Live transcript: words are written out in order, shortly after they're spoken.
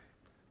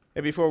Hey,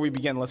 before we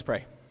begin, let's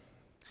pray.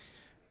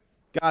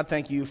 God,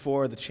 thank you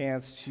for the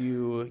chance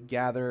to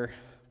gather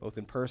both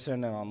in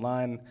person and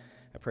online.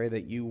 I pray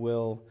that you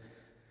will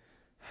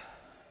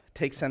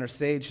take center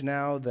stage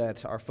now,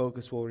 that our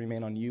focus will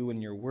remain on you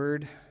and your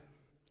word,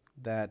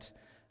 that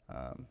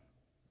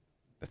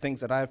the things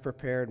that I've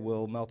prepared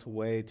will melt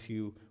away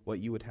to what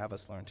you would have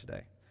us learn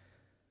today.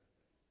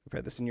 We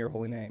pray this in your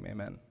holy name.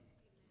 Amen.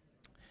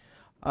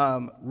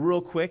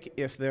 Real quick,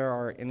 if there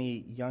are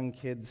any young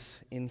kids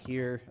in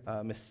here,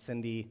 Miss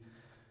Cindy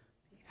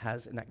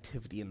has an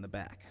activity in the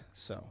back.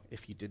 So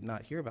if you did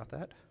not hear about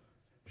that,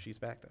 she's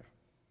back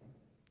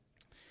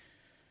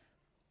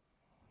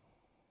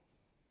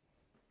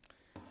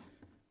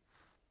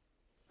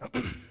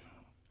there.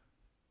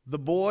 The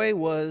boy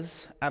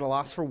was at a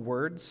loss for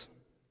words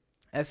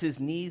as his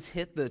knees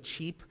hit the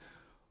cheap,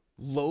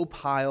 low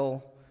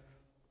pile,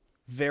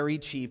 very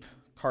cheap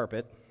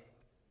carpet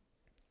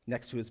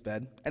next to his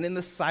bed. And in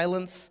the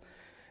silence,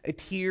 a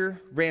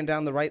tear ran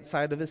down the right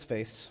side of his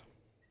face,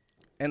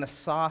 and a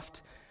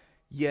soft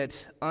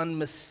yet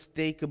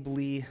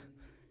unmistakably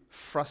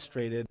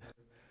frustrated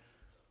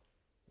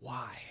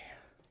 "why?"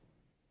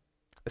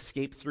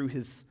 escaped through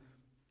his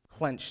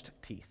clenched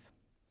teeth.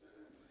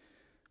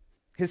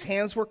 His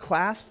hands were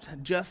clasped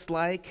just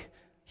like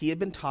he had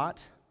been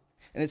taught,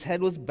 and his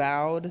head was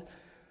bowed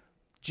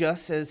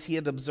just as he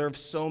had observed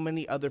so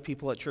many other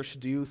people at church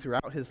do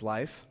throughout his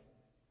life.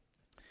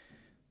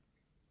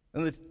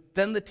 And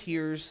then the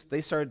tears,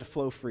 they started to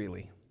flow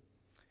freely.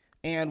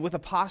 And with a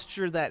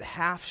posture that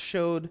half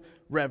showed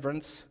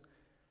reverence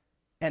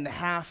and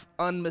half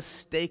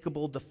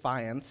unmistakable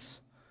defiance,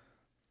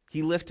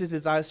 he lifted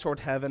his eyes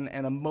toward heaven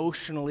and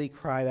emotionally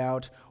cried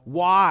out,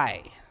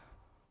 "Why?"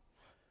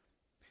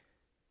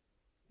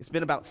 It's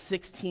been about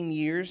 16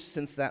 years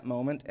since that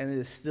moment, and it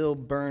is still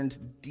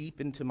burned deep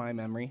into my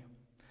memory,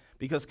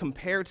 because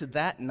compared to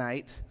that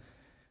night,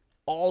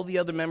 all the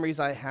other memories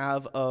I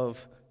have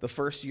of the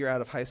first year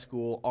out of high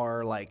school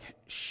are like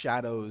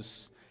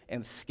shadows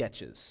and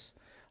sketches.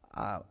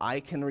 I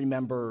can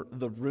remember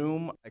the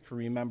room, I can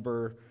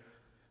remember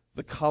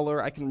the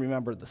color, I can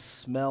remember the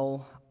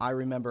smell, I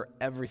remember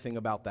everything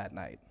about that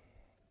night.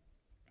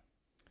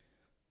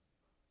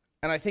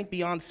 And I think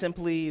beyond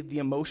simply the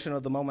emotion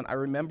of the moment, I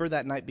remember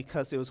that night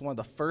because it was one of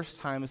the first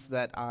times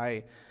that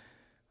I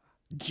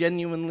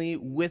genuinely,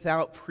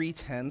 without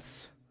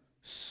pretense,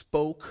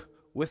 spoke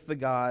with the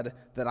God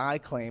that I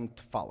claimed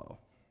to follow.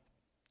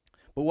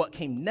 But what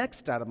came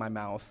next out of my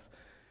mouth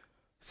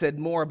said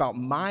more about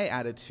my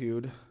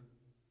attitude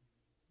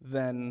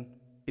than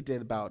it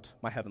did about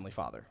my Heavenly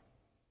Father.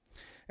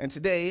 And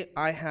today,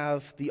 I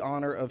have the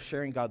honor of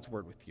sharing God's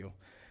Word with you.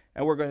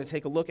 And we're going to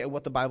take a look at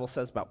what the Bible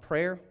says about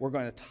prayer. We're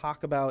going to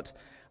talk about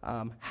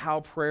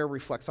how prayer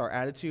reflects our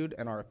attitude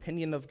and our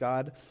opinion of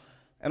God.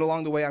 And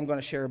along the way, I'm going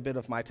to share a bit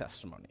of my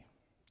testimony.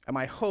 And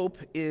my hope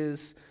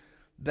is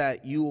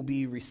that you will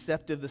be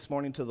receptive this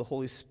morning to the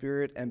Holy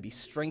Spirit and be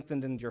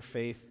strengthened in your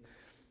faith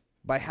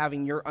by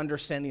having your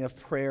understanding of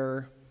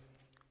prayer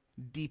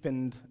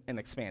deepened and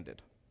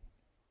expanded.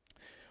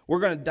 We're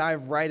going to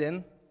dive right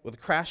in with a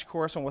crash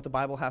course on what the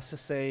Bible has to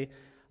say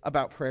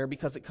about prayer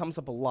because it comes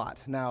up a lot.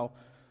 Now,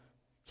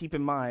 keep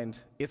in mind,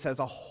 it says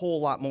a whole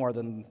lot more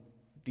than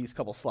these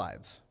couple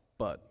slides,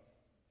 but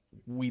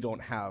we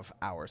don't have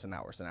hours and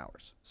hours and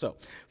hours. So,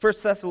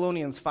 1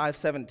 Thessalonians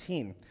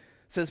 5:17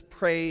 says,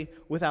 "Pray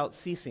without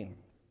ceasing."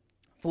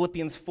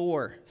 Philippians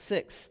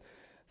 4:6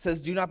 says,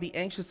 "Do not be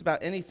anxious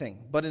about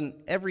anything, but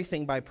in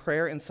everything by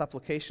prayer and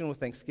supplication with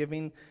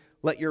thanksgiving,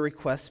 let your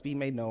requests be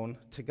made known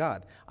to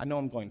God." I know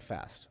I'm going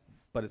fast,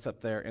 but it's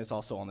up there and it's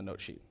also on the note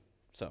sheet.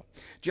 So,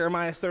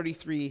 Jeremiah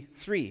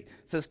 33:3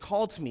 says,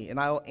 "Call to me, and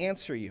I will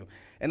answer you,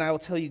 and I will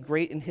tell you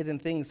great and hidden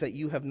things that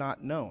you have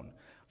not known."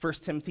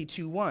 1 Timothy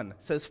 2:1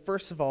 says,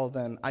 "First of all,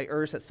 then, I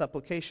urge that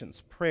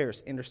supplications,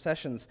 prayers,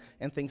 intercessions,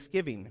 and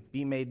thanksgiving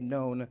be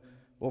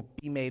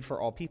made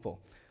for all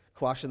people."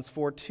 Colossians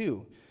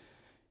 4:2,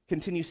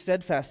 "Continue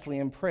steadfastly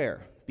in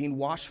prayer, being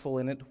watchful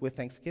in it with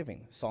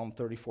thanksgiving." Psalm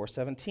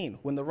 34:17,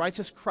 "When the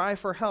righteous cry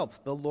for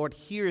help, the Lord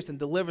hears and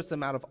delivers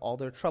them out of all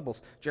their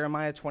troubles."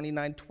 Jeremiah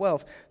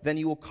 29:12, "Then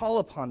you will call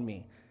upon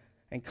me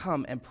and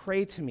come and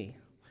pray to me,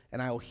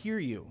 and I will hear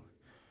you."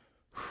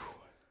 Whew.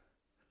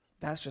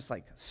 That's just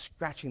like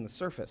scratching the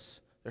surface.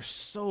 There's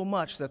so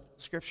much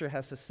that Scripture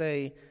has to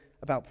say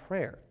about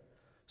prayer.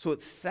 So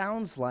it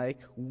sounds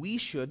like we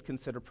should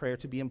consider prayer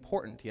to be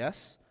important,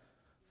 yes?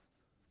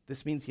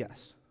 This means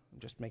yes. I'm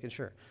just making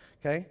sure,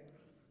 okay?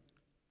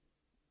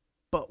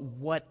 But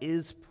what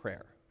is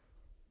prayer?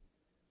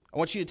 I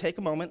want you to take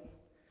a moment,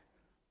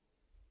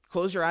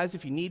 close your eyes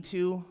if you need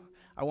to.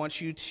 I want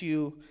you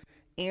to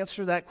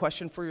answer that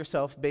question for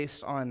yourself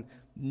based on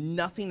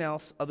nothing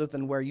else other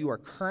than where you are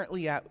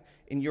currently at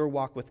in your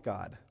walk with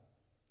God.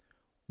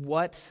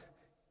 What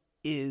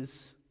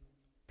is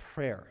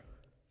prayer?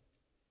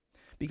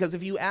 Because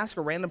if you ask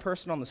a random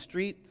person on the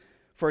street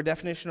for a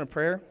definition of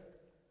prayer,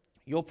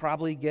 you'll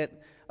probably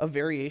get a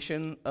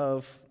variation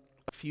of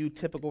a few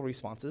typical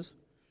responses.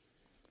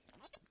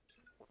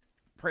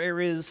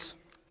 Prayer is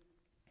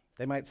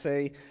They might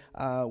say,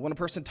 when a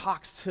person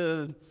talks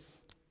to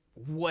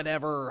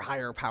whatever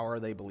higher power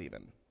they believe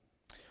in.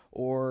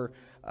 Or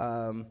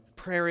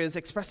prayer is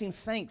expressing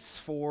thanks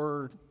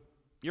for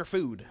your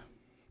food.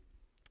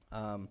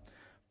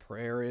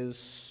 Prayer is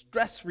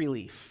stress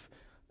relief.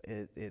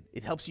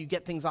 It helps you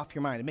get things off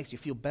your mind. It makes you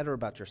feel better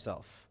about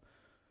yourself.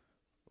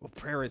 Well,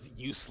 prayer is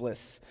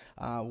useless.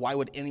 Why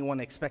would anyone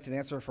expect an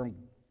answer from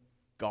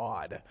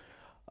God?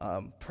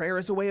 Prayer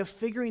is a way of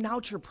figuring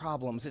out your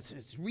problems.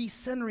 It's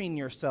recentering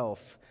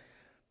yourself.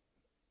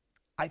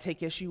 I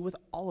take issue with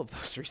all of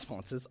those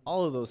responses,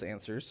 all of those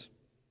answers.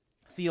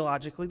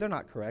 Theologically, they're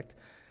not correct.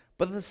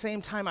 But at the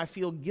same time, I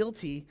feel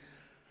guilty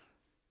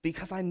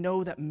because I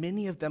know that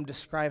many of them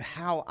describe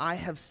how I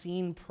have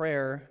seen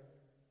prayer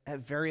at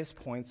various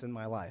points in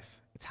my life.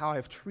 It's how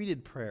I've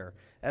treated prayer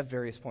at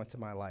various points in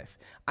my life.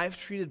 I've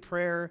treated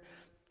prayer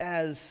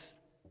as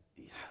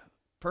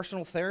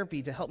personal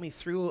therapy to help me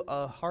through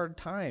a hard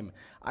time.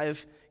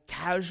 I've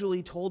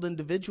casually told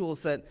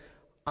individuals that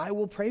I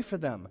will pray for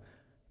them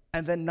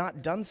and then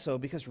not done so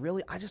because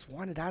really I just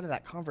wanted out of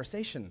that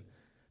conversation.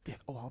 Be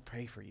like, oh, I'll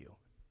pray for you.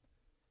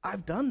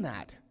 I've done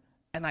that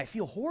and I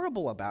feel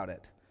horrible about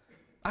it.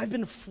 I've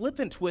been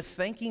flippant with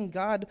thanking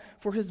God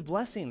for his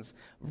blessings,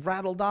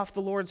 rattled off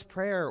the Lord's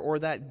Prayer or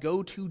that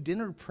go-to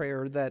dinner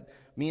prayer that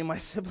me and my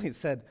siblings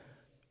said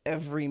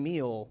every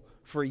meal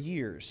for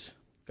years.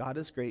 God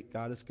is great,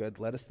 God is good,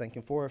 let us thank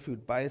him for our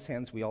food. By his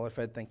hands we all are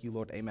fed, thank you,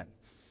 Lord, amen.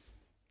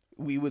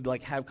 We would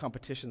have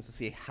competitions to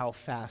see how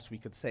fast we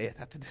could say it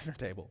at the dinner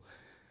table.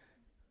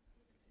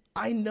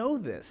 I know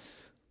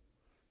this.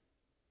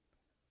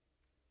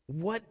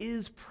 What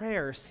is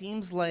prayer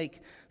seems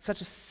like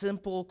such a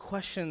simple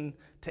question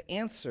to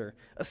answer,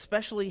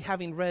 especially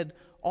having read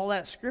all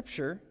that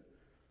scripture,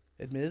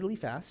 admittedly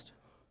fast.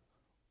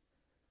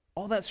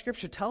 All that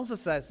scripture tells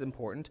us that it's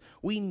important.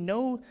 We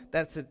know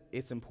that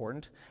it's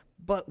important,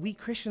 but we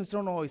Christians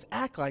don't always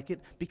act like it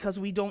because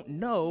we don't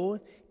know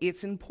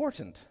it's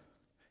important.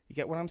 You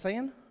get what I'm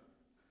saying?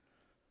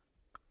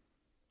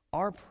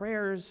 Our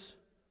prayers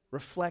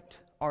reflect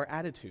our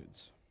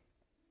attitudes.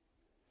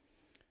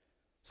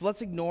 So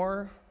let's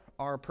ignore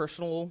our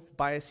personal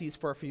biases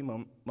for a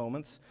few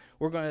moments.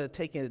 We're going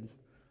to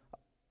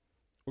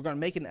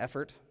make an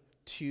effort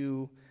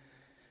to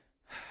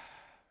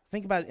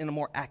think about it in a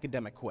more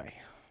academic way.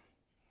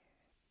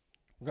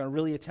 We're going to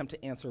really attempt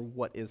to answer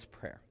what is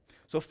prayer.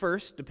 So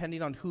first,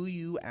 depending on who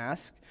you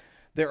ask,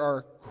 there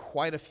are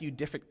quite a few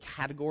different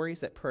categories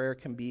that prayer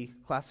can be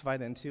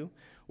classified into.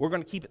 We're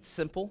going to keep it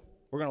simple.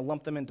 We're going to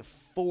lump them into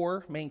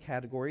 4 main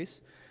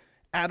categories: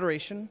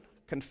 adoration,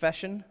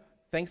 confession,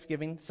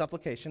 thanksgiving,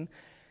 supplication,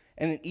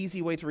 and an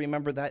easy way to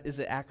remember that is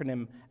the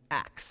acronym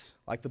ACTS,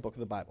 like the book of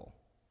the Bible,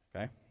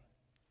 okay?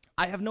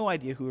 I have no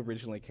idea who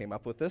originally came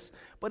up with this,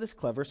 but it's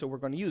clever, so we're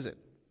going to use it.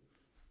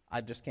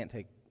 I just can't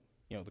take,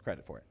 the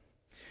credit for it.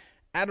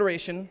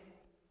 Adoration,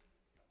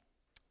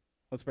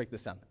 let's break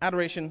this down.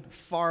 Adoration,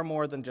 far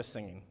more than just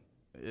singing.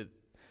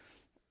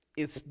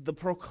 It's the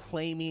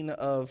proclaiming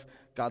of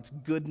God's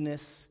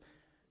goodness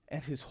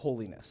and his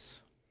holiness.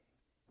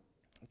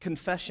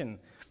 Confession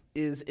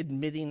is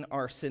admitting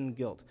our sin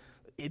guilt,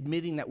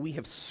 admitting that we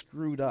have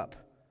screwed up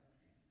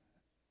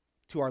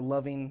to our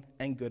loving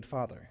and good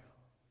Father.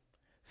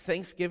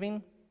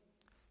 Thanksgiving,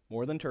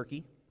 more than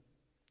turkey,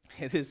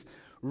 it is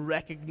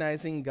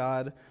recognizing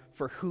God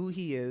for who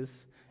he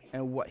is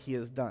and what he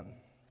has done.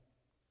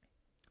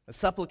 A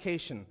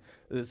supplication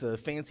is a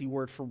fancy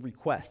word for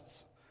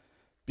requests,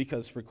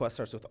 because request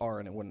starts with R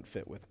and it wouldn't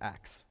fit with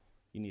acts.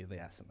 You needed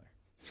the S in there.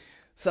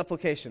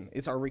 Supplication,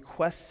 it's our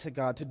request to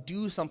God to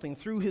do something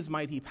through his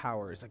mighty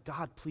powers. That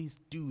God, please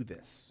do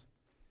this.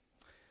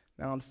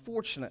 Now,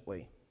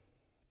 unfortunately,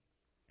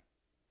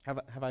 have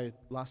I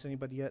lost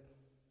anybody yet?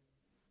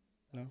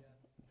 No?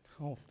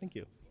 Oh, thank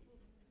you.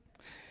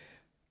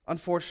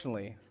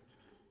 Unfortunately,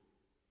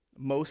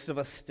 most of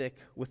us stick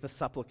with the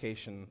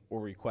supplication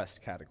or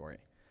request category.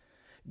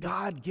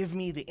 God, give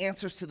me the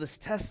answers to this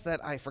test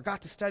that I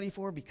forgot to study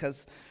for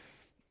because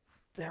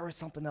there was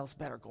something else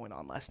better going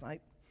on last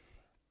night.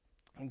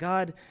 And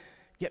God,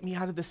 get me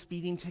out of this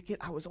speeding ticket.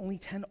 I was only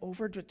 10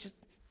 over. Just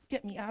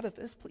get me out of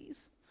this,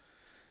 please.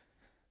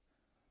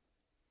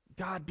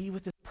 God, be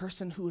with this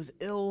person who is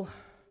ill.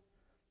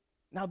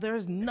 Now, there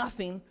is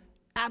nothing,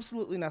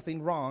 absolutely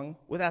nothing wrong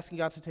with asking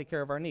God to take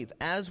care of our needs.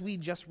 As we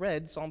just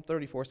read Psalm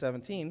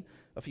 34:17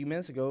 a few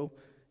minutes ago,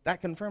 that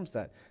confirms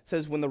that. It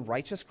says, when the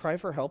righteous cry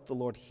for help, the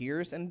Lord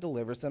hears and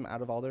delivers them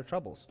out of all their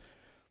troubles.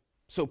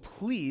 So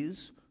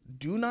please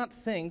do not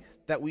think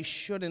that we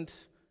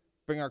shouldn't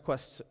bring our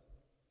requests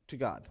to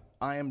God.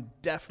 I am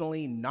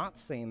definitely not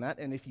saying that,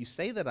 and if you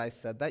say that I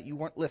said that, you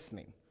weren't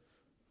listening.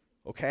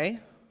 Okay?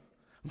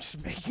 I'm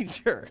just making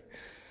sure.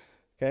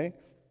 Okay?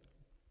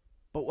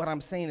 But what I'm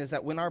saying is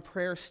that when our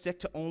prayers stick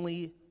to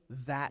only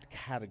that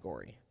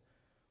category,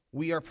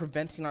 we are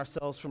preventing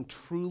ourselves from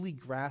truly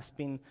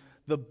grasping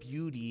the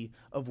beauty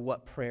of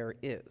what prayer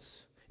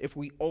is. If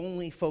we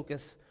only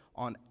focus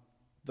on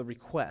the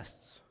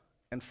requests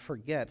and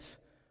forget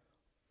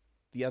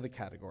the other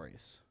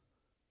categories,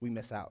 we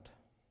miss out.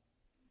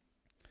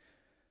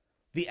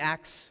 The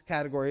Acts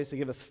categories, they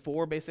give us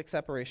 4 basic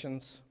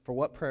separations for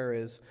what prayer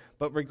is,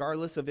 but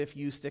regardless of if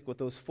you stick with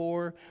those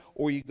 4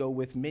 or you go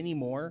with many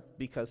more,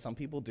 because some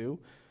people do,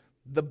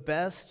 the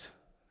best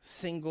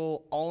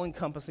single,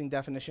 all-encompassing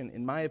definition,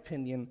 in my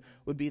opinion,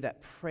 would be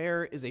that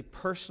prayer is a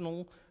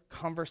personal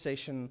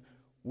conversation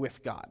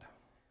with God.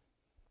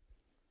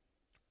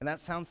 And that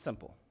sounds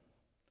simple.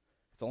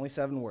 It's only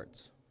 7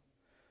 words.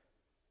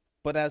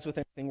 But as with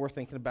anything we're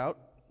thinking about,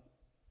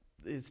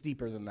 it's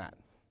deeper than that.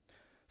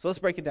 So let's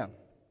break it down.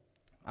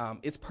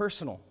 It's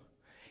personal.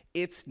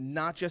 It's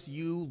not just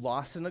you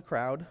lost in a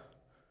crowd,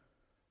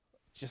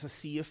 just a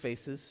sea of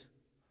faces.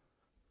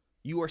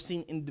 You are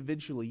seen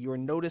individually. You are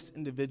noticed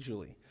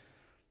individually.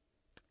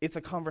 It's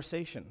a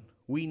conversation.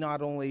 We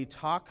not only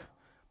talk,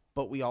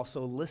 but we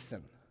also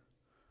listen.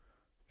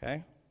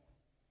 Okay?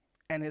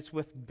 And it's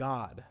with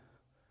God.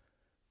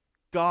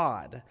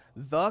 God,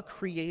 the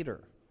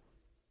Creator.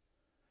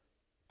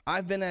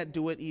 I've been at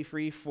Do It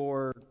E3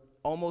 for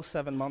almost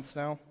 7 months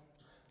now.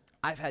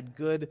 I've had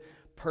good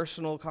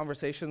personal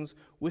conversations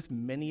with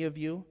many of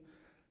you.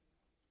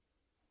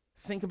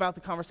 Think about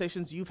the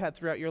conversations you've had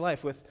throughout your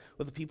life with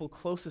the people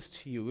closest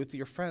to you, with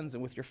your friends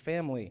and with your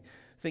family.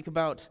 Think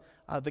about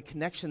the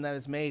connection that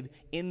is made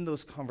in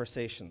those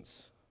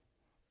conversations.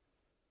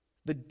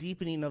 The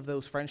deepening of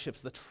those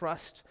friendships, the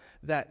trust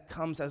that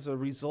comes as a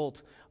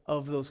result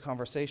of those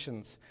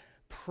conversations.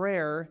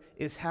 Prayer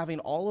is having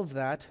all of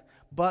that,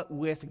 but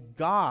with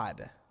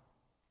God,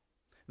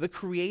 the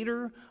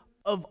Creator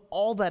of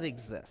all that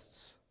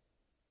exists.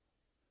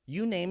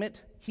 You name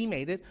it, He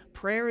made it.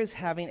 Prayer is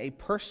having a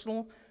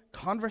personal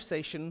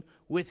conversation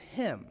with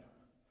Him.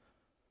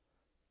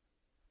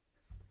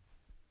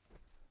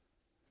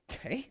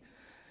 Okay?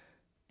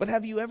 But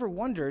have you ever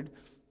wondered,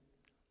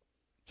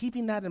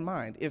 keeping that in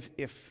mind,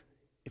 if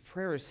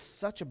prayer is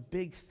such a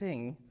big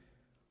thing,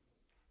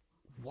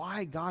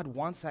 why God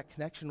wants that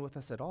connection with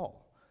us at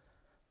all?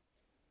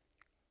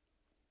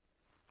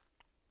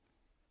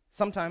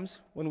 Sometimes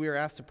when we are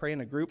asked to pray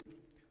in a group,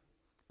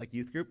 like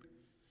youth group,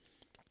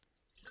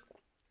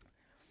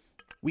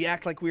 we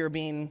act like we are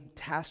being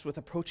tasked with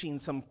approaching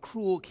some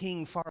cruel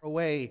king far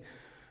away.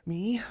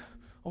 Me?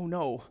 Oh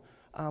no,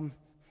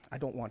 I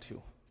don't want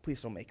to.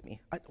 Please don't make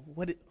me.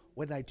 What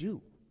did I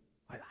do?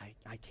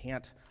 I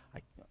can't.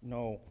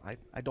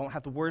 I don't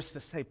have the words to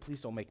say.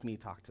 Please don't make me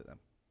talk to them.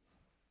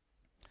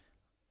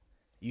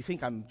 You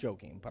think I'm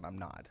joking, but I'm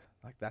not.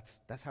 Like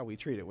that's how we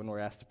treat it when we're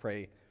asked to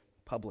pray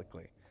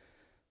publicly.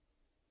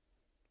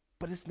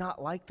 But it's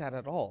not like that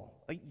at all.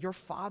 Like, your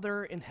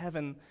Father in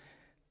heaven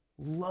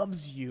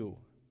loves you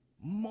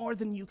more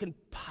than you can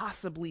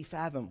possibly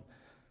fathom.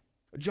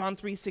 John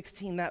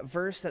 3:16, that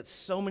verse that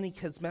so many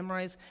kids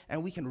memorize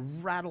and we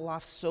can rattle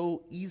off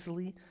so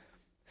easily,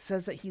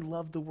 says that He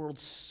loved the world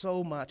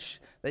so much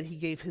that He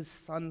gave His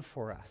Son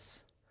for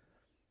us.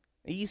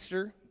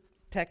 Easter,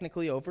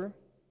 technically over,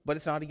 but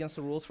it's not against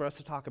the rules for us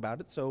to talk about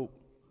it, so,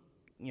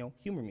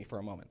 humor me for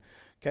a moment,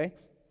 okay?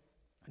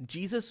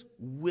 Jesus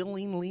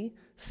willingly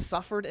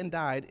suffered and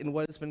died in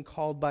what has been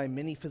called by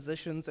many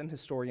physicians and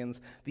historians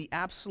the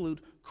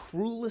absolute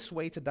cruelest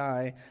way to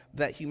die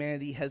that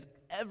humanity has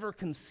ever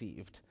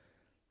conceived.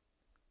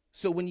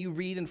 So when you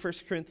read in 1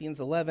 Corinthians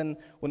 11,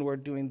 when we're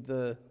doing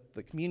the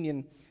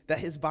communion, that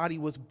His body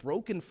was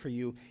broken for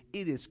you,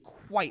 it is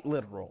quite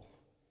literal.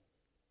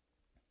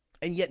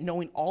 And yet,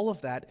 knowing all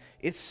of that,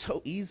 it's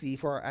so easy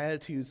for our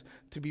attitudes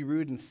to be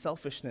rooted in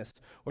selfishness,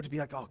 or to be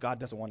like, oh, God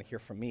doesn't want to hear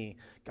from me.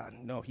 God,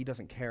 no, He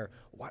doesn't care.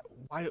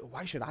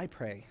 Why should I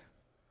pray?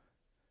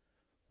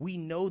 We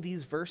know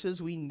these verses,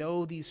 we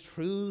know these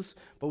truths,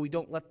 but we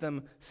don't let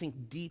them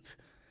sink deep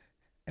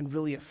and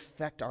really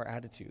affect our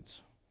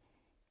attitudes.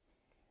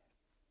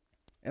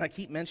 And I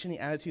keep mentioning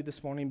attitude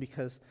this morning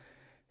because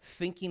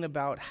thinking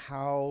about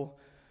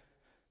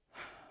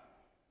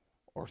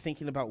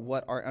thinking about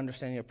what our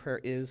understanding of prayer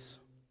is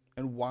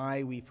and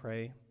why we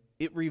pray,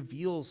 it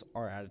reveals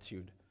our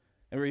attitude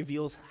and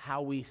reveals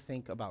how we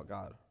think about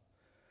God.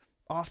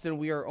 Often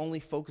we are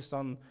only focused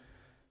on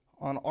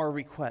our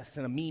requests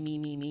in a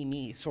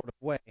me sort of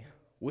way,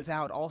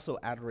 without also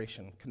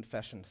adoration,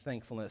 confession,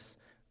 thankfulness,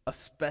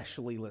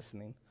 especially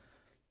listening.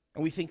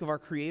 And we think of our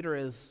Creator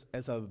as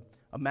a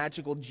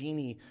magical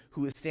genie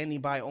who is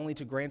standing by only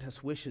to grant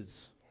us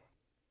wishes.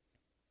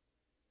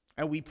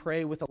 And we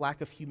pray with a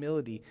lack of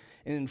humility,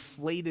 an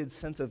inflated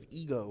sense of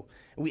ego.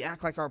 And we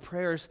act like our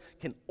prayers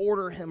can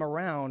order Him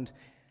around,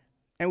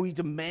 and we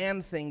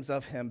demand things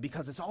of Him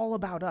because it's all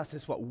about us.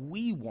 It's what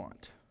we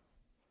want.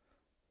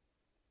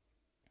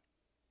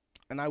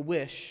 And I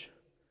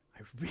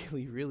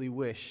really, really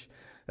wish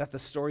that the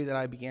story that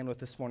I began with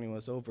this morning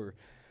was over,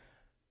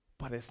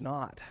 but it's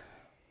not.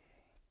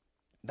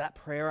 That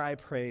prayer I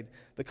prayed,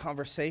 the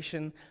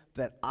conversation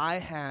that I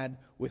had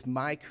with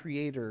my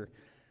Creator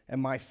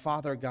and my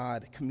Father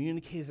God,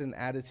 communicated an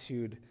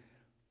attitude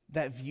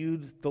that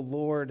viewed the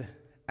Lord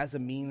as a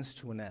means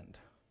to an end.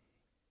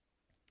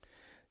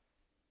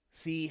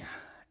 See,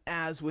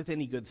 as with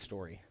any good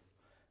story,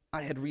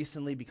 I had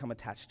recently become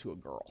attached to a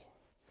girl.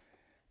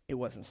 It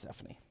wasn't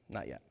Stephanie,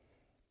 not yet.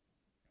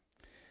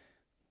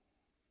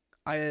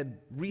 I had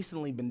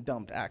recently been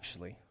dumped,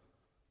 actually,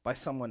 by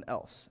someone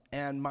else.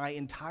 And my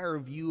entire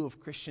view of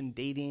Christian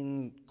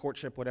dating,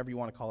 courtship, whatever you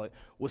want to call it,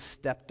 was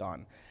stepped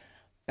on.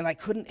 And I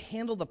couldn't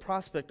handle the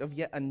prospect of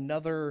yet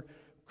another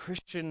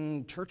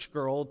Christian church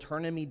girl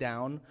turning me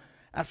down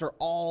after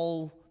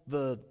all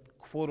the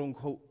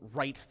quote-unquote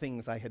right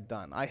things I had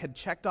done. I had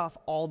checked off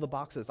all the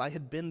boxes. I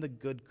had been the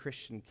good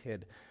Christian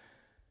kid.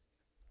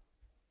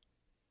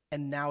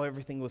 And now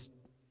everything was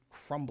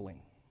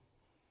crumbling.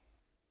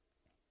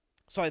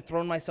 So I had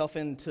thrown myself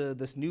into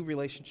this new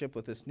relationship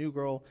with this new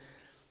girl,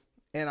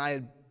 and I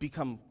had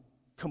become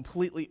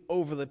completely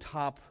over the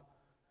top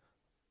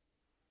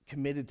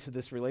committed to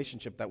this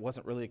relationship that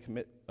wasn't really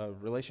a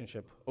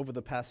relationship over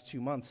the past 2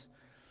 months.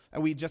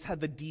 And we just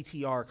had the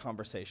DTR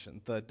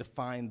conversation, the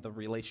define the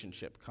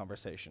relationship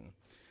conversation.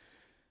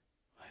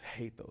 I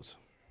hate those.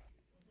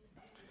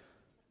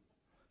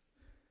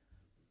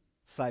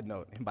 Side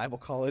note, in Bible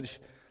college,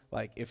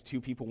 like if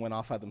two people went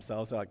off by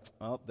themselves, they're like,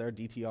 oh, they're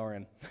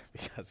DTRing.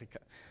 Because,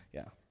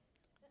 yeah.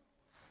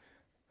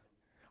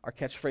 Our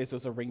catchphrase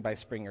was a ring by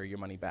Springer, your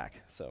money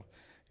back. So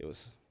there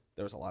was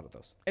a lot of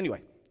those.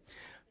 Anyway,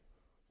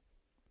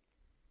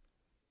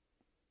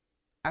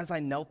 as I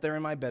knelt there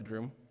in my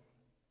bedroom,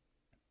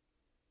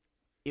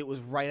 it was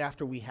right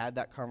after we had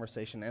that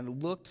conversation, and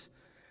it looked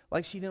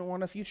like she didn't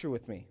want a future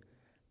with me.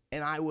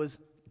 And I was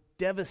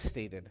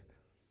devastated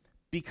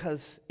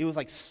because it was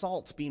like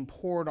salt being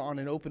poured on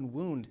an open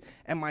wound,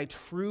 and my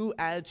true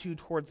attitude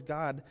towards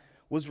God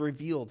was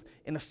revealed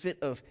in a fit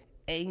of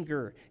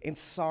anger and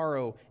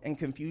sorrow and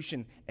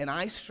confusion, and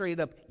I straight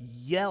up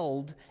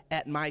yelled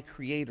at my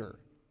Creator.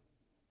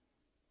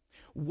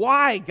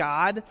 Why,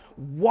 God?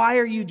 Why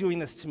are you doing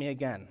this to me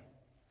again?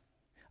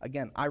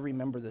 Again, I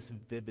remember this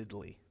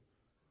vividly.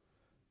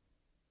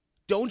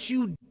 Don't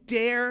you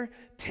dare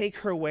take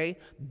her away.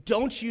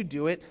 Don't you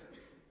do it.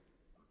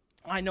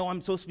 I know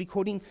I'm supposed to be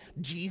quoting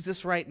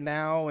Jesus right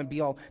now and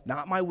be all,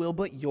 not my will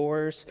but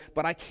yours,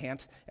 but I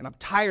can't, and I'm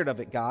tired of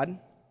it, God. And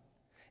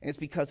it's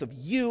because of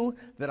you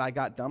that I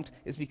got dumped.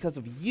 It's because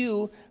of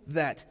you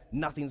that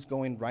nothing's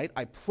going right.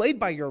 I played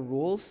by your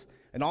rules,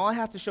 and all I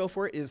have to show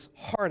for it is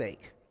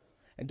heartache.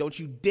 And don't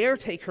you dare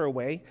take her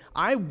away.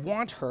 I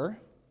want her.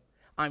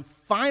 I'm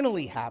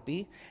finally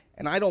happy,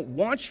 and I don't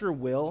want your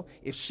will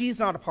if she's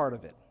not a part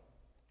of it.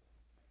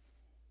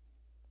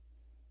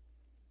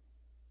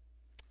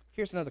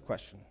 Here's another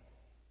question.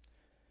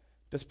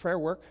 Does prayer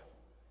work?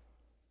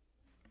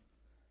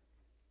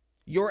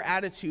 Your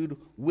attitude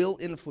will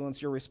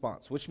influence your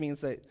response, which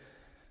means that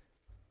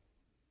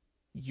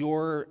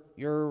your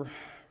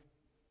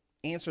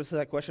answer to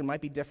that question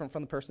might be different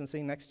from the person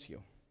sitting next to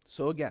you.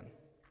 So again,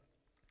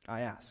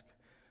 I ask,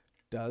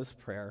 does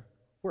prayer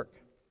work?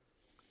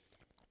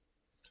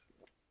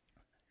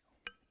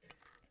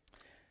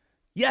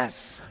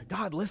 Yes,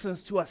 God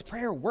listens to us.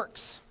 Prayer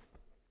works.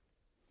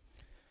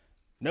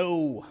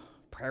 No,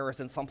 prayer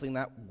isn't something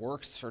that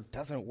works or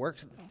doesn't work.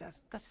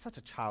 That's such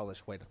a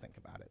childish way to think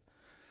about it.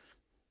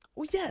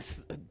 Well,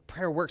 yes,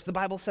 prayer works. The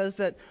Bible says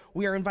that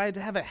we are invited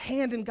to have a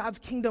hand in God's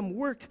kingdom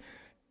work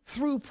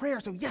through prayer.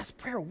 So yes,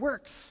 prayer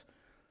works.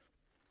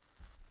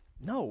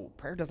 No,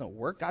 prayer doesn't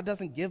work. God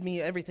doesn't give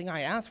me everything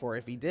I ask for.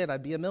 If he did,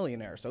 I'd be a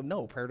millionaire. So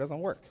no, prayer doesn't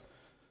work.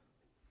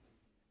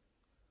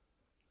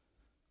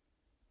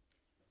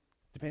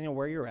 Depending on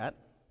where you're at,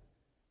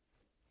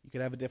 you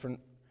could have a different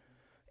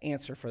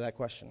answer for that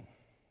question.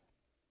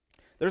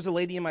 There's a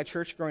lady in my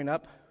church growing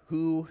up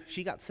who,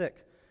 she got sick.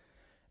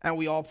 And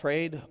we all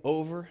prayed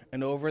over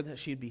and over that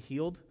she'd be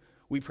healed.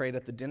 We prayed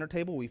at the dinner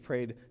table. We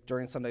prayed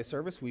during Sunday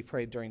service. We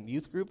prayed during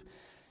youth group.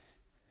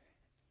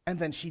 And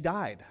then she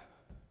died.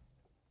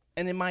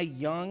 And in my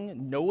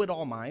young,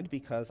 know-it-all mind,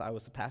 because I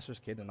was the pastor's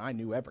kid and I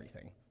knew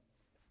everything,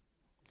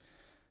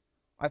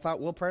 I thought,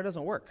 well, prayer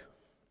doesn't work.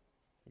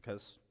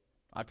 Because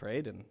I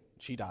prayed and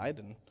she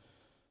died.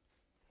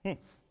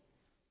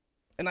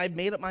 And I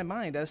made up my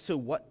mind as to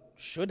what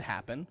should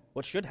happen.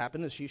 What should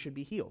happen is she should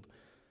be healed.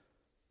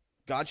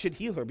 God should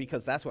heal her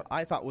because that's what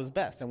I thought was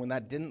best. And when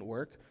that didn't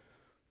work,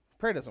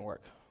 prayer doesn't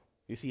work.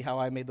 You see how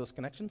I made those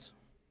connections?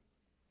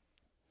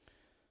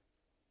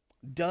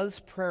 Does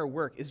prayer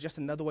work is just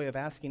another way of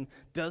asking,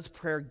 does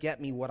prayer get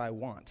me what I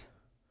want?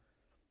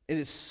 It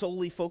is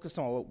solely focused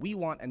on what we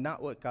want and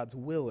not what God's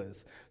will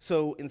is.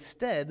 So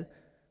instead,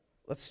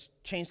 let's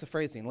change the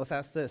phrasing. Let's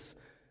ask this.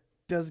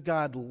 Does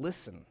God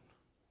listen?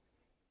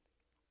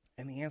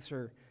 And the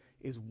answer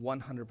is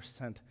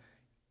 100%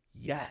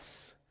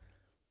 yes.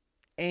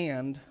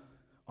 And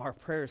our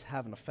prayers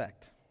have an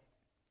effect.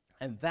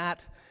 And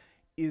that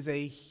is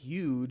a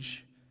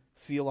huge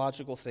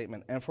theological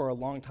statement. And for a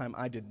long time,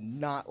 I did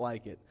not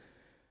like it.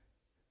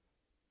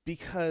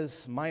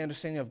 Because my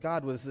understanding of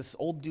God was this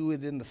old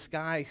dude in the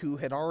sky who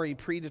had already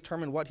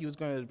predetermined what he was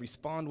going to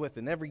respond with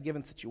in every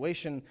given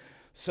situation.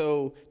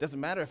 So it doesn't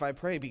matter if I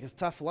pray, because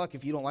tough luck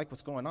if you don't like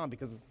what's going on,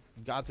 because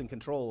God's in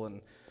control.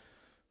 And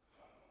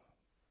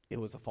it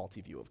was a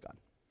faulty view of God.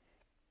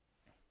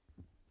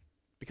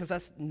 Because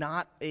that's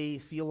not a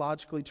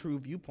theologically true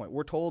viewpoint.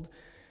 We're told,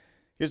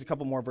 here's a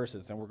couple more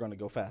verses, and we're going to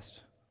go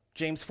fast.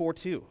 James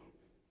 4:2.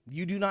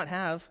 You do not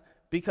have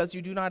because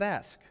you do not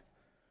ask.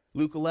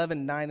 Luke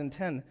 11:9 and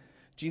 10,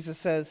 Jesus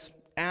says,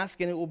 ask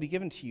and it will be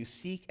given to you.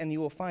 Seek and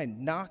you will find.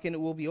 Knock and it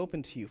will be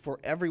opened to you. For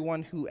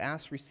everyone who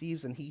asks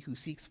receives, and he who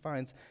seeks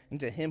finds. And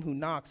to him who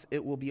knocks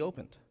it will be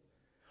opened.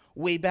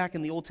 Way back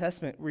in the Old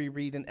Testament, we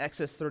read in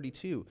Exodus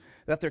 32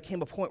 that there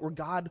came a point where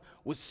God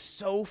was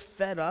so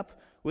fed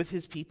up with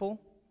his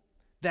people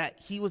that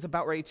he was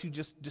about ready to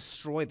just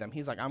destroy them.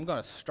 He's like, I'm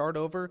going to start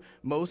over.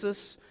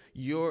 Moses,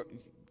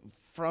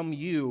 from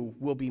you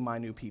will be my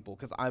new people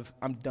because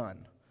I'm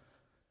done.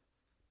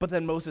 But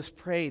then Moses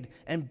prayed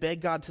and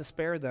begged God to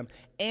spare them,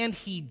 and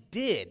he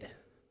did.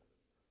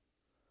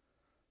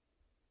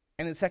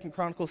 And in 2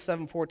 Chronicles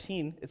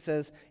 7:14, it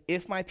says,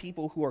 if my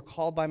people who are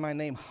called by my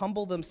name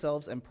humble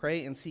themselves and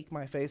pray and seek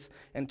my face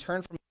and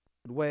turn from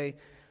their way,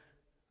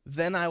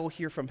 then I will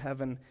hear from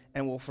heaven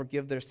and will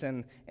forgive their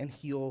sin and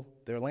heal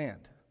their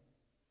land.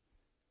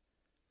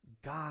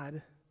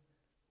 God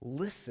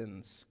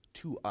listens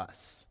to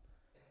us.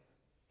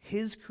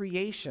 His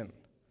creation.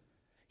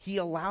 He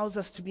allows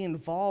us to be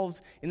involved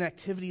in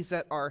activities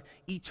that are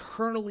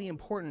eternally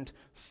important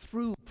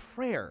through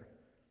prayer.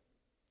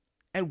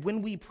 And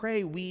when we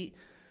pray, when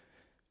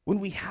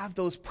we have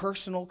those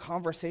personal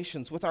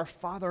conversations with our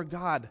Father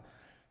God,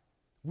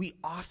 we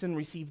often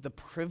receive the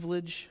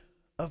privilege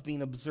of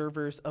being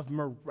observers of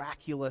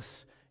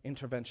miraculous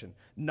intervention.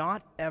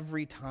 Not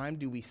every time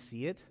do we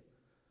see it,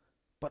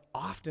 but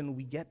often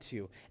we get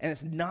to. And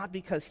it's not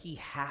because he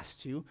has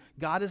to.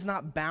 God is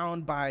not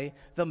bound by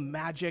the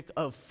magic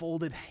of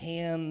folded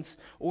hands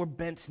or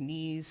bent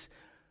knees.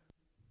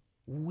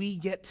 We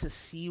get to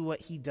see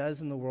what he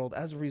does in the world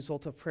as a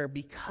result of prayer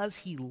because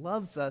he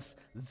loves us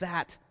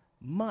that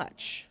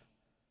much.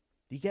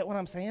 Do you get what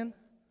I'm saying?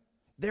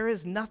 There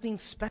is nothing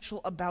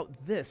special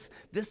about this.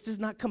 This does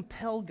not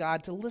compel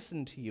God to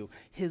listen to you.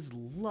 His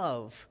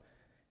love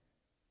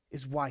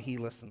is why he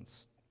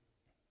listens.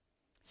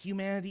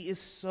 Humanity is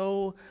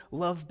so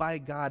loved by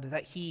God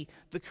that he,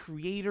 the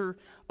creator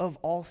of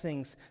all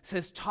things,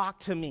 says, talk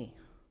to me.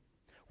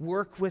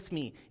 Work with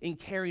me in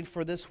caring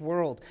for this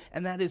world.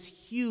 And that is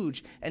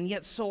huge. And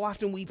yet so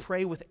often we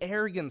pray with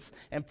arrogance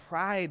and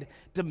pride,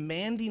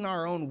 demanding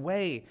our own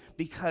way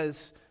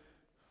because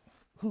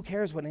who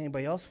cares what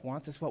anybody else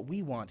wants? It's what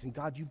we want. And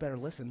God, you better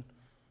listen.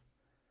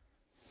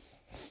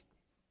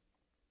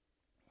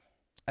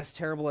 As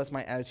terrible as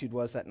my attitude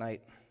was that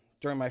night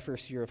during my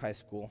first year out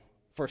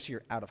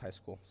of high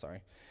school,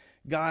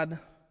 God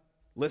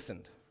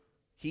listened.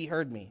 He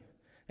heard me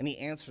and he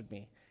answered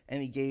me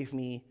and he gave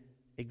me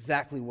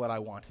exactly what I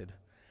wanted.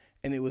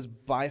 And it was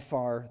by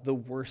far the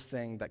worst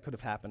thing that could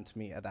have happened to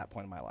me at that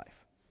point in my life.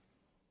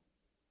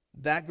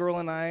 That girl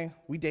and I,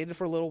 we dated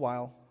for a little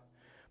while,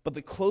 but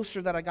the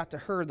closer that I got to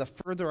her, the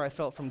further I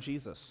felt from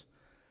Jesus.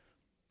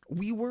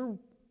 We were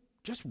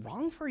just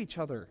wrong for each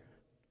other.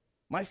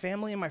 My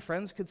family and my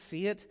friends could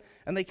see it,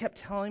 and they kept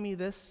telling me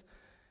this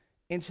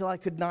until I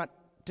could not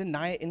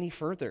deny it any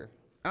further.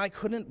 And I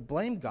couldn't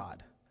blame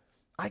God.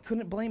 I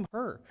couldn't blame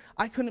her.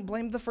 I couldn't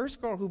blame the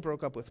first girl who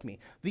broke up with me.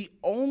 The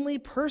only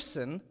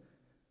person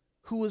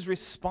who was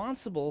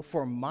responsible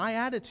for my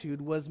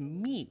attitude was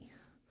me.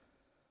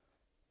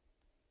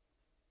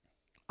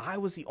 I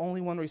was the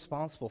only one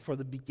responsible for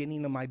the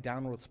beginning of my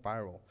downward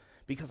spiral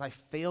because I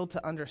failed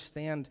to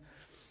understand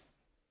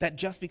that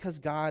just because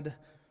God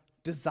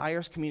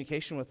desires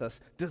communication with us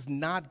does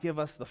not give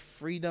us the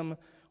freedom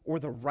or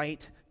the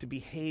right to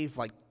behave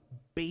like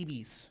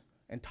babies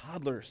and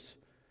toddlers.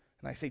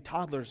 And I say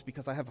toddlers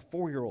because I have a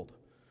 4-year-old.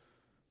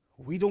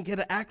 We don't get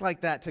to act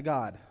like that to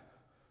God.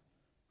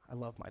 I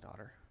love my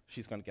daughter.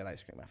 She's going to get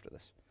ice cream after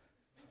this.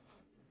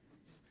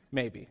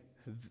 Maybe.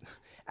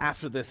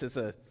 After this is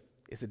a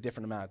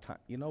different amount of time.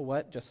 You know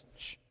what? Just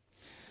shh.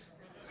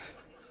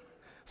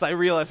 So I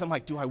realized, I'm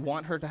like, do I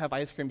want her to have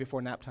ice cream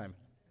before nap time?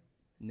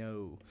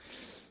 No.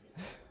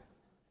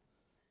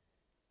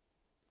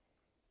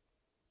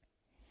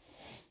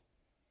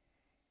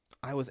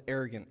 I was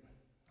arrogant.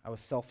 I was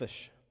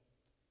selfish.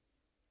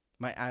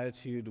 My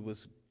attitude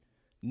was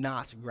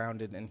not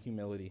grounded in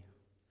humility.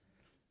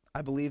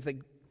 I believe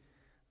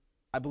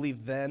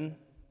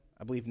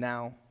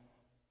now,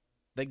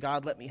 that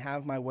God let me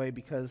have my way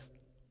because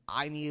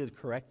I needed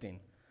correcting,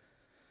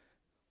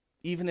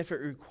 even if it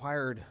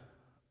required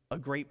a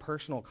great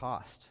personal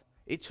cost.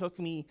 It took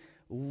me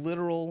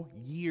literal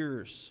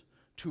years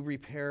to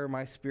repair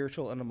my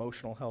spiritual and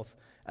emotional health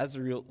as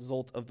a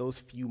result of those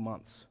few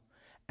months.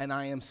 And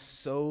I am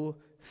so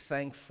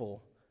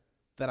thankful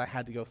that I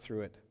had to go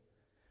through it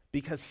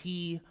because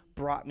he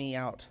brought me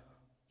out.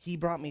 He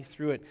brought me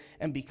through it.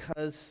 And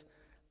because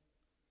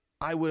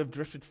I would have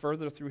drifted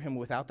further through him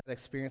without that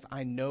experience,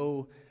 I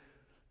know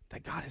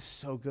that God is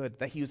so good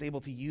that he was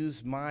able to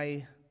use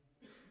my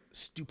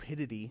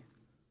stupidity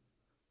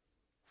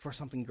for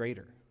something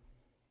greater.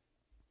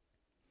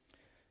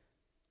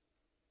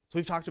 So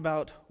we've talked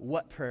about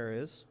what prayer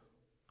is,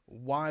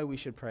 why we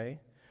should pray.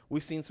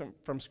 We've seen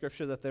from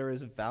Scripture that there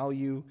is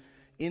value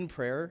in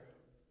prayer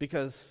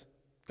because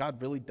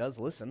God really does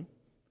listen.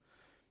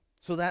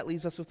 So that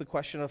leaves us with the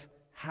question of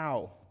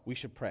how we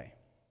should pray.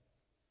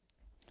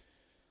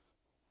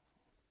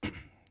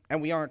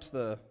 And we aren't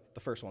the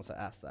first ones to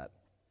ask that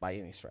by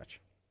any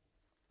stretch.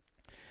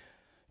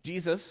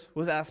 Jesus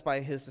was asked by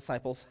his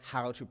disciples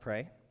how to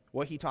pray.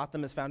 What he taught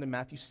them is found in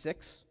Matthew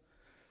 6.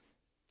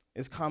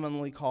 It's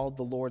commonly called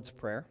the Lord's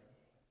Prayer.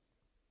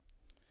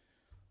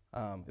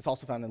 It's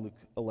also found in Luke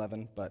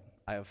 11, but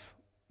I have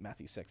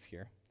Matthew 6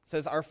 here. It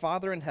says, "Our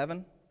Father in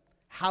heaven,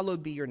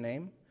 hallowed be your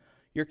name.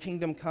 Your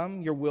kingdom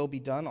come, your will be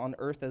done on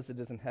earth as it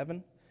is in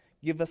heaven.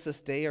 Give us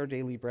this day our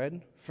daily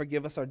bread.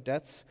 Forgive us our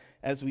debts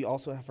as we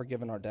also have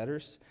forgiven our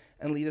debtors.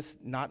 And lead us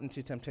not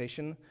into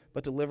temptation,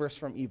 but deliver us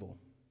from evil."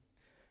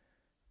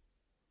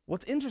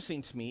 What's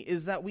interesting to me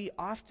is that we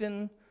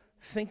often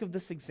think of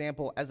this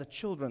example as a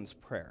children's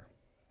prayer.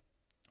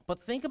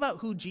 But think about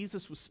who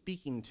Jesus was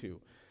speaking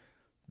to.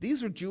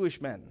 These were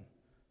Jewish men,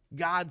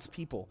 God's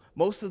people.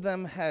 Most of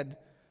them had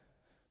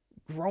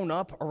grown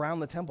up around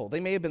the temple. They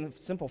may have been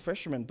simple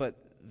fishermen, but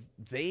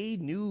they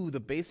knew the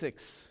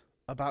basics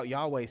about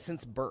Yahweh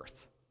since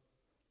birth.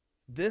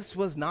 This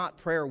was not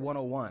prayer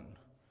 101.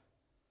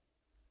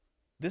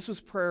 This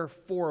was prayer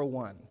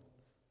 401,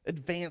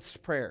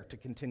 advanced prayer, to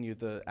continue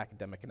the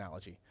academic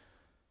analogy.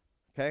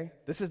 Okay?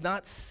 This is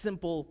not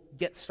simple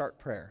get-start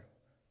prayer.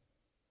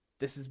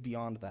 This is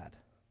beyond that.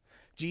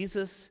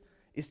 Jesus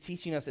is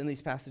teaching us in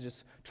these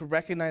passages to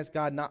recognize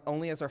God not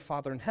only as our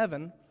Father in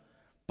heaven,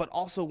 but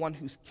also one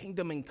whose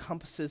kingdom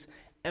encompasses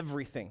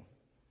everything.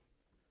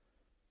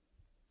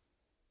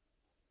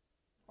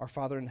 Our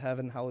Father in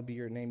heaven, hallowed be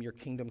your name. Your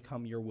kingdom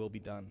come, your will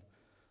be done.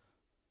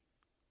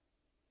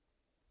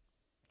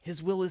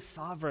 His will is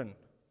sovereign.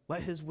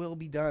 Let his will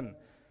be done.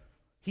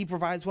 He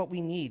provides what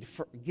we need,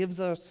 forgives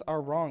us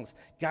our wrongs,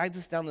 guides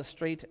us down the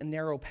straight and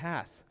narrow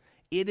path.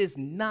 It is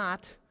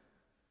not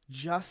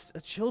just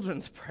a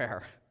children's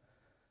prayer.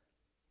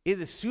 It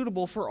is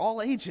suitable for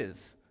all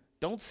ages.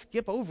 Don't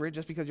skip over it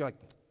just because you're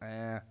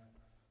like,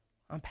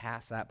 I'm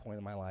past that point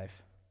in my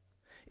life.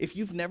 If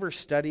you've never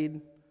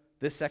studied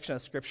this section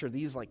of Scripture,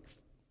 these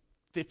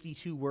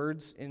 52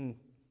 words in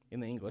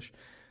the English,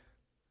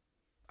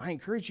 I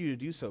encourage you to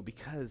do so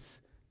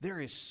because there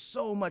is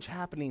so much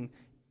happening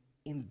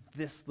in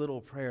this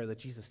little prayer that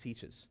Jesus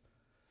teaches.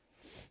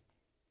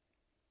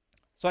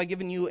 So I've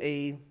given you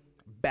a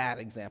bad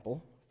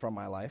example from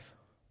my life.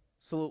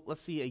 So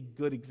let's see a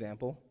good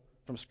example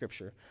from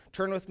Scripture.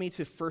 Turn with me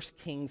to 1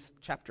 Kings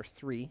chapter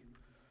 3.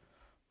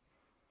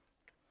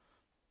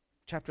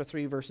 Chapter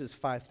 3, verses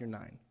 5 through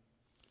 9.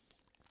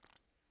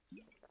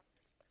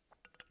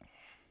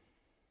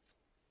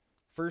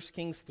 1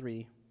 Kings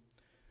 3,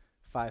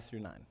 5 through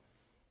 9.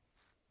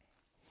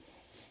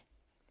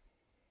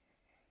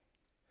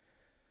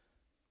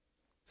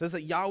 It says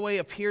that Yahweh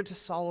appeared to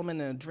Solomon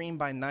in a dream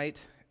by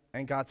night,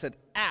 and God said,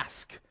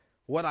 "Ask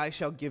what I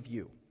shall give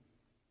you."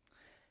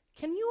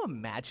 Can you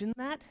imagine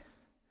that?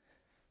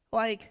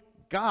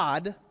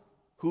 God,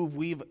 who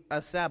we've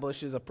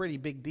established is a pretty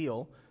big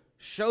deal,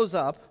 shows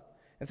up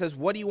and says,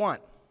 "What do you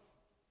want?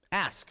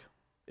 Ask.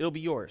 It'll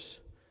be yours."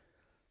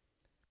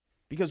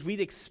 Because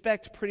we'd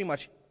expect pretty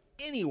much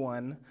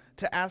anyone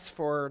to ask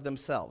for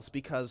themselves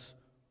because,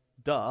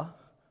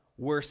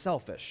 we're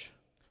selfish.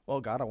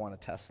 Well, God, I want a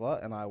Tesla,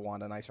 and I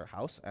want a nicer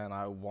house, and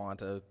I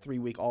want a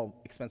 3-week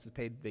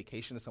all-expenses-paid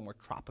vacation to somewhere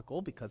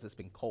tropical because it's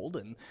been cold,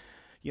 and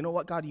you know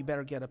what, God, you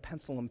better get a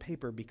pencil and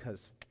paper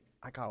because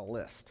I got a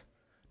list.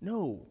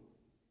 No,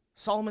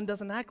 Solomon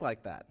doesn't act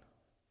like that.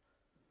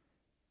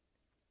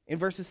 In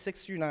verses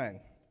 6 through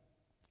 9,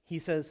 he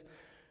says,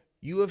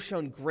 "You have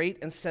shown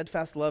great and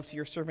steadfast love to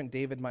your servant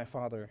David, my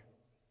father,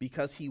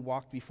 because he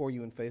walked before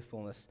you in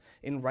faithfulness,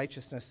 in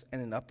righteousness,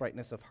 and in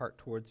uprightness of heart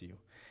towards you.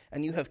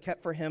 And you have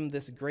kept for him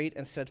this great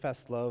and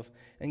steadfast love,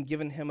 and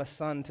given him a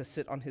son to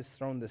sit on his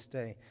throne this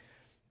day.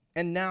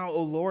 And now,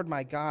 O Lord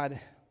my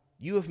God,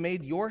 you have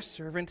made your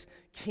servant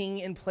king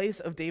in place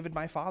of David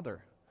my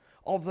father.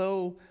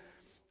 Although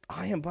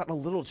I am but a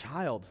little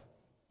child,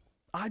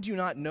 I do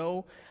not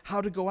know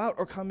how to go out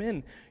or come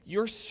in.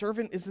 Your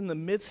servant is in the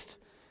midst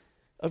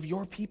of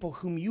your people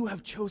whom you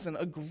have chosen,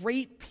 a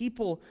great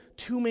people,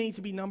 too many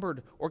to be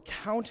numbered or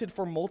counted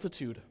for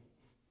multitude.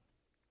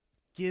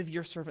 Give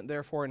your servant,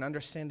 therefore, an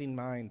understanding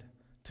mind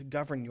to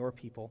govern your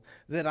people,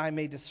 that I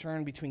may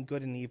discern between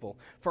good and evil.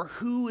 For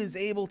who is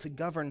able to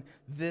govern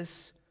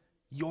this,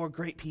 your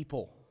great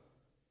people?"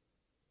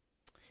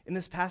 In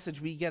this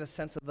passage, we get a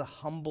sense of the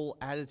humble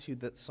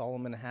attitude that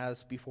Solomon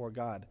has before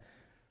God.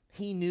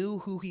 He knew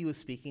who he was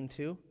speaking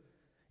to.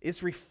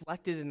 It's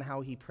reflected in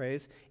how he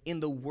prays,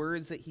 in the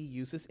words that he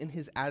uses, in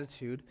his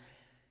attitude.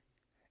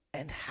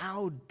 And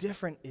how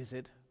different is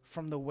it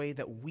from the way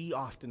that we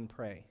often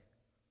pray?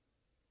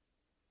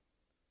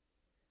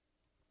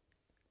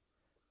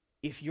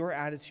 If your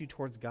attitude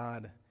towards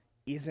God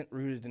isn't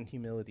rooted in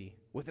humility,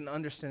 with an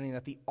understanding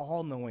that the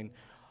all-knowing,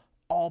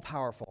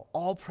 all-powerful,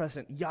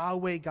 all-present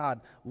Yahweh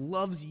God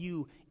loves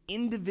you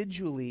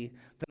individually,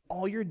 then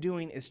all you're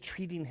doing is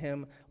treating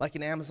him like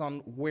an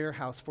Amazon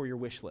warehouse for your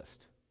wish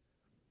list.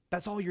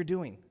 That's all you're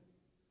doing.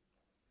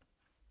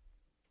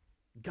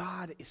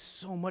 God is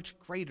so much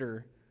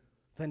greater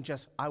than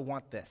just, I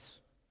want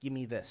this. Give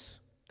me this.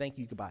 Thank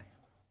you, goodbye.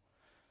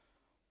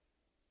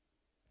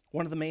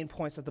 One of the main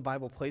points that the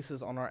Bible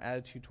places on our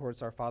attitude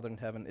towards our Father in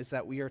heaven is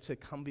that we are to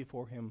come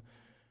before him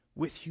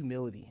with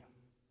humility.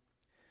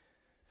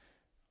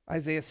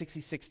 Isaiah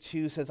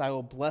 66:2 says, I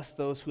will bless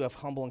those who have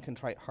humble and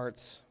contrite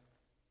hearts.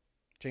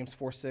 James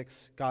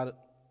 4:6, God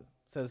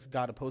says,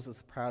 God opposes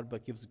the proud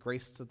but gives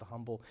grace to the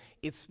humble.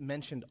 It's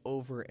mentioned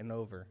over and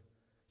over.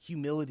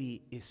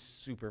 Humility is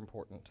super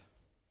important.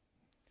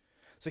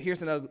 So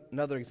here's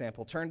another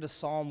example. Turn to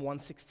Psalm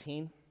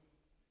 116.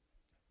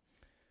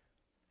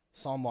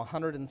 Psalm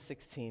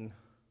 116,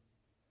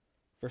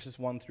 verses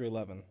 1 through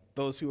 11.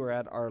 Those who were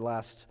at our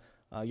last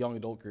young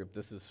adult group,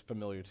 this is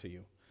familiar to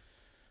you.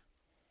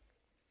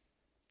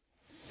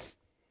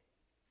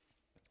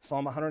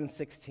 Psalm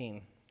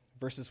 116,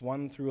 verses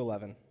 1 through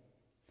 11.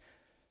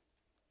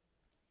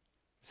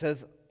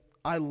 Says,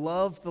 I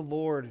love the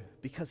Lord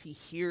because he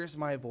hears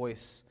my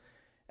voice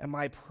and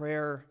my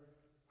prayer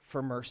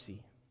for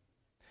mercy.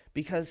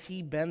 Because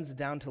he bends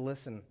down to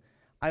listen,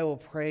 I will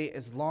pray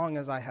as long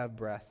as I have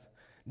breath.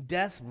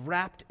 Death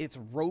wrapped its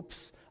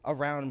ropes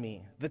around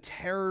me. The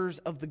terrors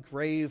of the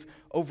grave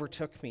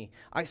overtook me.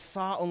 I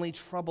saw only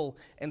trouble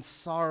and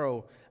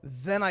sorrow.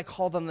 Then I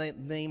called on the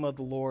name of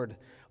the Lord.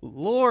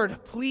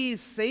 Lord,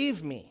 please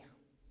save me.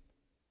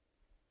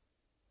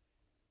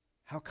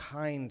 How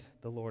kind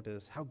the Lord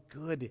is. How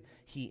good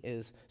he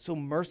is. So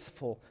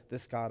merciful,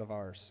 this God of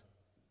ours.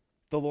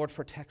 The Lord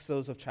protects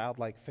those of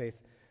childlike faith.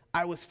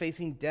 I was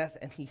facing death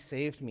and he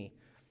saved me.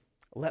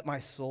 Let my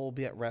soul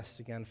be at rest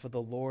again, for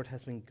the Lord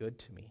has been good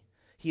to me.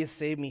 He has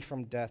saved me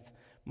from death,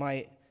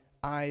 my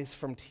eyes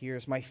from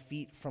tears, my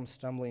feet from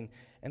stumbling,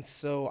 and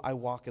so I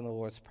walk in the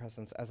Lord's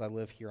presence as I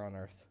live here on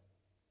earth.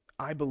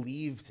 I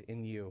believed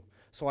in you,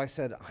 so I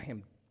said, I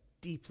am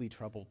deeply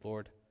troubled,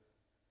 Lord.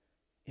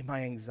 In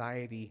my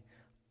anxiety,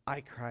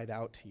 I cried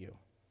out to you.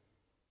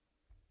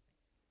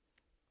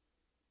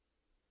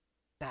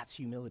 That's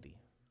humility.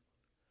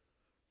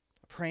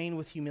 Praying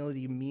with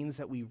humility means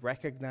that we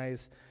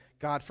recognize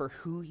God for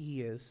who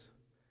he is,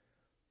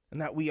 and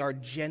that we are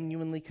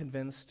genuinely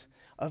convinced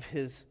of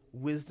his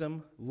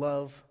wisdom,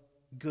 love,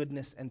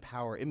 goodness, and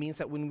power. It means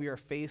that when we are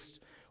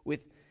faced with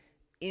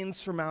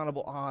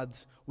insurmountable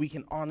odds, we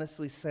can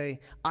honestly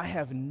say, I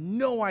have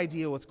no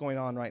idea what's going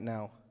on right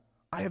now.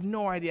 I have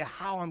no idea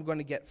how I'm going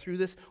to get through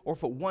this or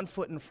put one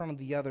foot in front of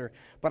the other,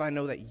 but I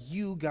know that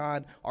you,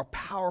 God, are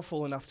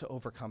powerful enough to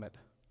overcome it.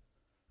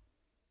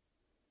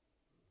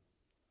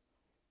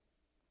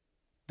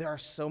 There are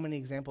so many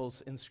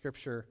examples in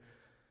Scripture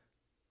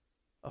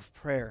of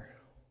prayer.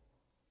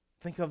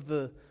 Think of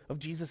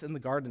Jesus in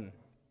the garden.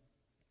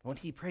 When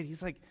he prayed,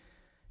 he's like,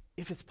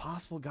 if it's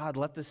possible, God,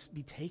 let this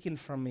be taken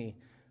from me,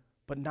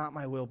 but not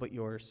my will, but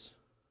yours.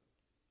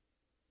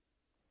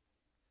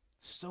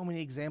 So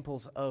many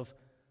examples of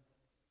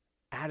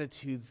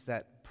attitudes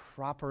that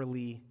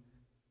properly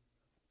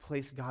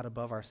place God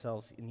above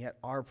ourselves, and yet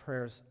our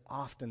prayers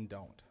often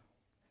don't.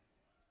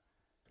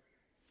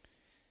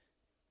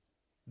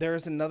 There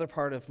is another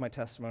part of my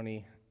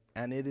testimony,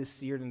 and it is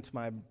seared into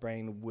my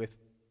brain with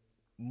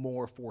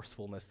more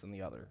forcefulness than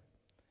the other.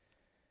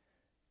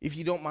 If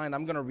you don't mind,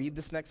 I'm going to read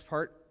this next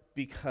part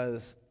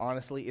because,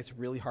 honestly, it's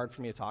really hard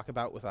for me to talk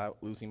about without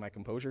losing my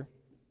composure.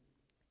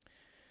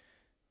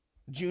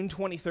 June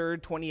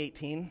 23rd,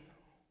 2018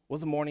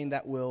 was a morning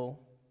that will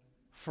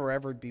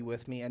forever be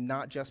with me, and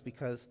not just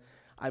because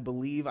I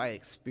believe I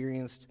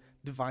experienced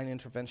divine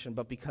intervention,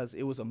 but because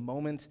it was a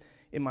moment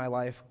in my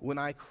life when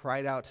I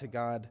cried out to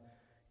God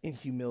in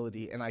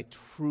humility, and I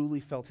truly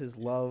felt his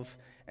love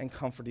and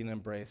comforting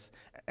embrace.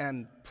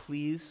 And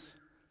please,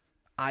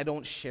 I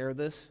don't share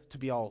this to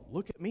be all,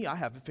 look at me, I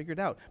have it figured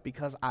out,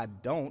 because I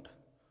don't,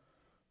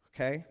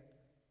 okay?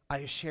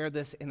 I share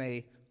this in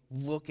a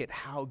look at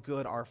how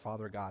good our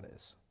Father God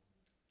is.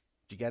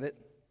 Did you get it?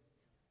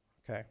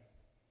 Okay.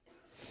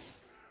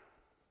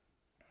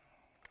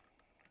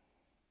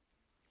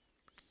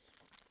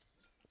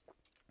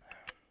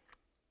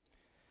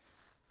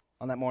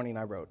 On that morning,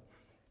 I wrote,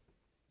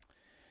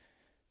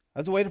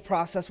 as a way to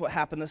process what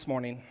happened this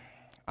morning,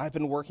 I've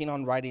been working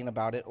on writing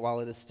about it while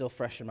it is still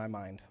fresh in my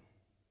mind.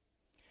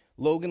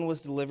 Logan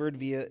was delivered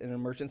via an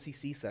emergency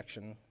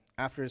C-section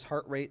after his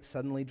heart rate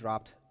suddenly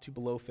dropped to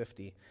below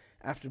 50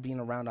 after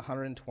being around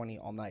 120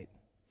 all night.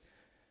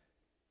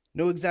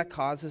 No exact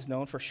cause is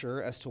known for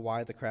sure as to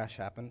why the crash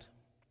happened.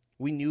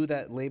 We knew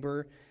that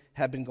labor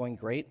had been going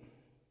great,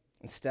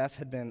 and Steph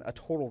had been a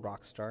total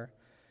rock star,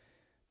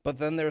 but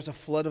then there was a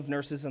flood of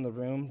nurses in the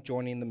room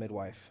joining the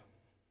midwife.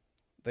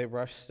 They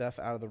rushed Steph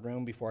out of the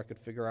room before I could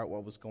figure out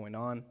what was going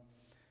on.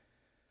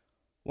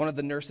 One of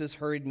the nurses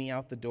hurried me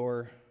out the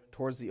door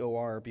towards the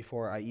OR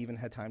before I even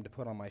had time to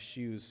put on my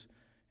shoes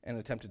and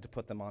attempted to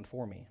put them on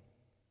for me.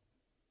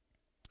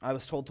 I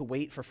was told to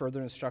wait for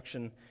further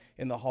instruction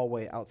in the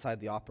hallway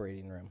outside the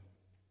operating room.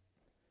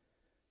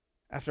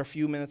 After a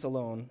few minutes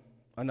alone,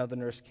 another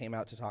nurse came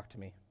out to talk to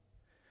me,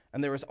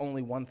 and there was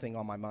only one thing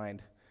on my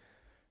mind.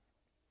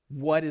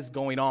 What is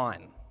going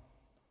on?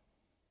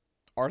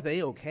 Are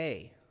they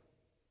okay?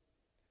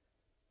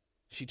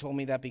 She told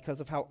me that because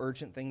of how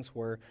urgent things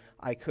were,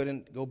 I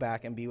couldn't go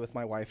back and be with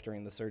my wife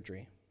during the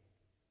surgery.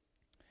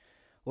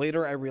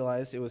 Later, I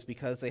realized it was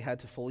because they had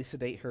to fully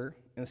sedate her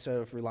instead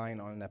of relying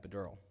on an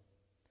epidural.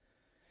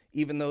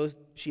 Even though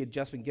she had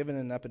just been given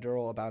an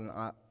epidural about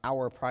an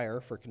hour prior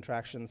for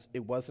contractions,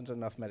 it wasn't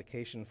enough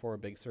medication for a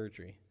big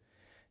surgery.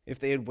 If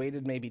they had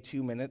waited maybe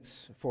 2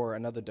 minutes for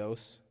another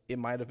dose, it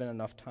might have been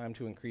enough time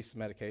to increase the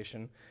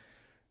medication,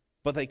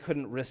 but they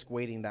couldn't risk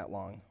waiting that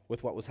long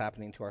with what was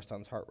happening to our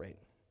son's heart rate.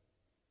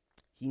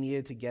 He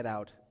needed to get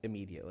out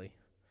immediately.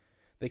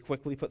 They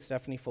quickly put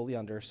Stephanie fully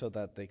under so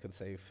that they could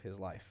save his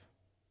life.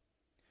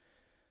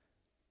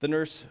 The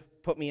nurse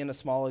put me in a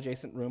small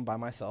adjacent room by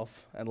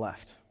myself and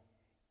left.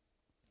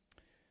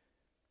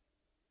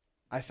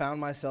 I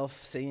found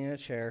myself sitting in a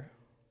chair,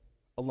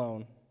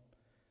 alone,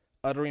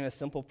 uttering a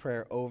simple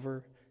prayer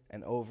over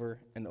and over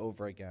and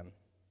over again.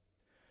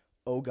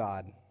 Oh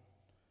God,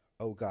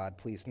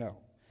 please no.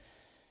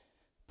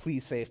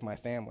 Please save my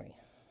family.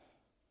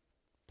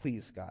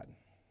 Please, God.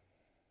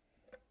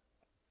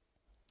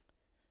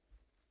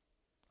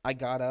 I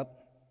got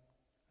up.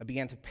 I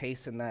began to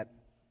pace in that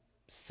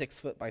 6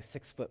 foot by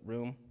 6 foot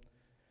room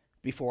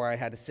before I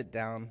had to sit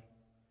down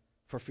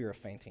for fear of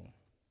fainting.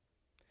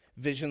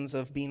 Visions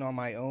of being on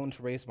my own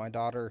to raise my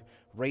daughter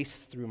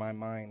raced through my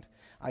mind.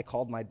 I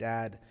called my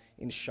dad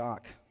in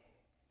shock.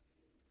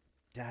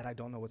 Dad, I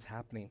don't know what's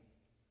happening.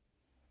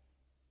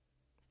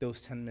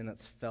 Those 10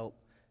 minutes felt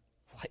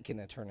like an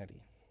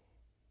eternity.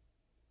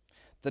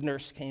 The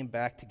nurse came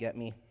back to get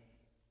me.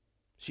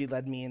 She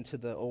led me into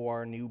the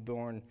OR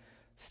newborn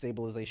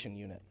stabilization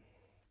unit.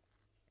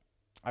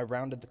 I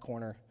rounded the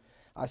corner.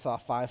 I saw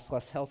 5+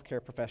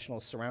 healthcare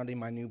professionals surrounding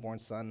my newborn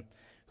son,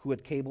 who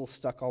had cables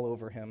stuck all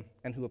over him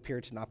and who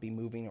appeared to not be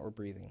moving or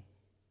breathing.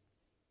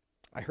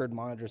 I heard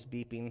monitors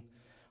beeping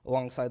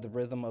alongside the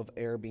rhythm of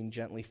air being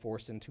gently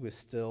forced into his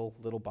still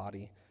little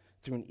body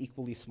through an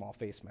equally small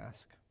face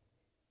mask.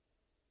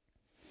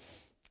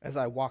 As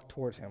I walked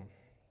toward him,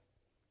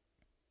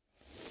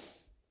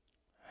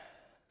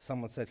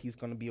 someone said, "He's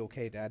going to be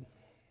okay, Dad."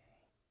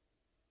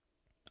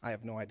 I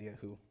have no idea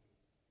who.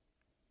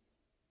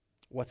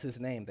 "What's his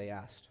name?" they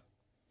asked.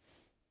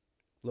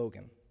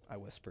 "Logan," I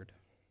whispered.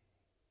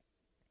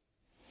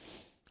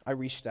 I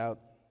reached out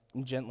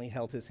and gently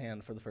held his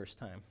hand for the first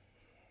time.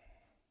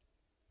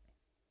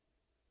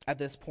 At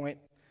this point,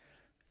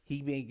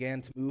 he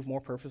began to move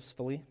more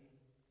purposefully.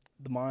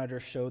 The monitor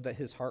showed that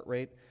his heart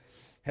rate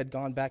had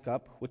gone back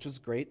up, which was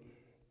great,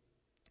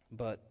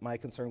 but my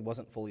concern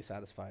wasn't fully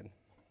satisfied.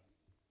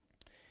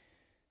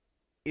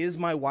 "Is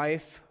my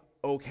wife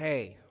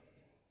okay?"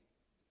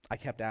 I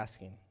kept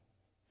asking.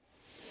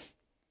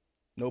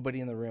 Nobody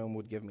in the room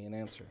would give me an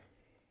answer.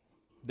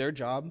 Their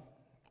job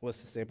was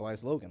to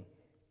stabilize Logan.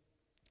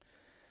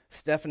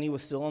 Stephanie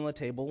was still on the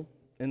table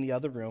in the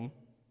other room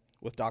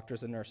with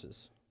doctors and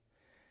nurses.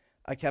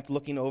 I kept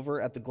looking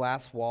over at the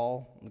glass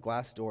wall and the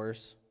glass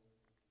doors.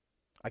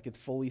 I could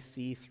fully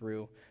see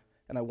through,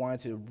 and I wanted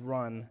to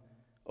run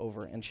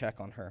over and check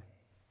on her.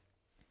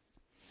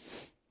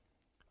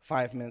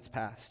 5 minutes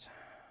passed.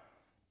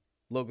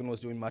 Logan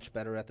was doing much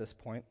better at this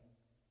point.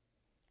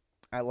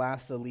 At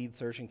last, the lead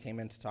surgeon came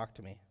in to talk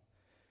to me.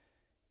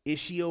 "Is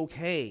she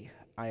okay?"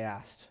 I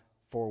asked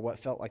for what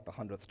felt like the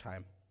 100th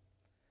time.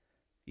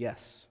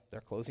 "Yes, they're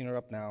closing her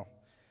up now.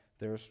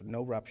 There's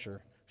no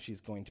rupture.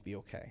 She's going to be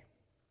okay."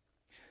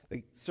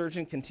 The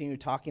surgeon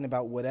continued talking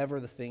about whatever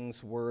the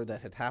things were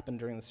that had happened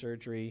during the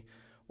surgery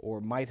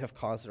or might have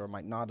caused it or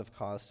might not have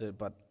caused it,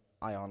 but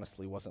I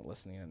honestly wasn't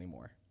listening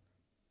anymore.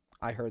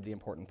 I heard the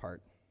important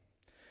part.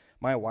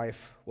 My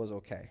wife was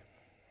okay.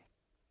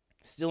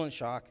 Still in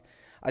shock,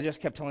 I just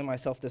kept telling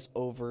myself this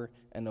over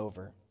and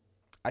over.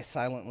 I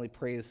silently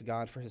praised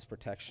God for his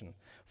protection,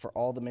 for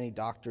all the many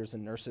doctors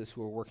and nurses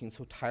who were working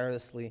so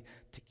tirelessly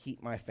to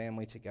keep my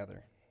family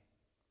together.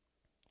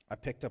 I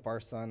picked up our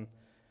son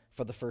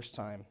for the first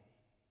time,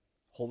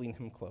 holding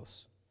him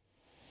close.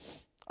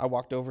 I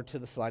walked over to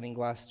the sliding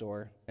glass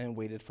door and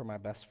waited for my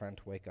best friend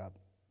to wake up.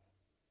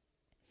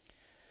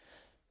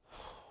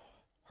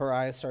 Her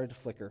eyes started to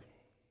flicker.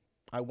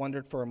 I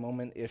wondered for a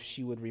moment if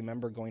she would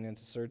remember going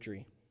into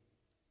surgery,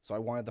 so I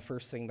wanted the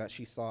first thing that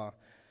she saw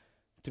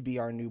to be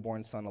our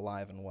newborn son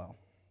alive and well.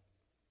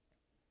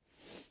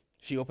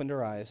 She opened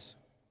her eyes,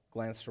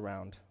 glanced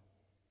around,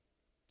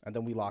 and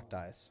then we locked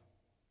eyes.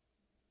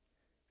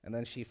 And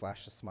then she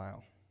flashed a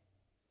smile.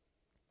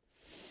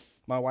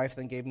 My wife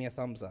then gave me a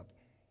thumbs up,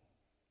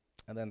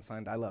 and then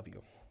signed, "I love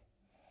you."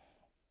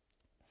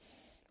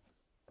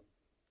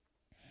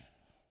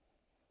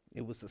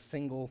 It was the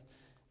single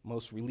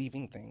most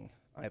relieving thing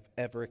I've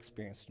ever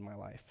experienced in my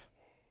life.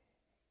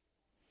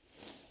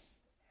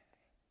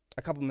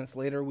 A couple minutes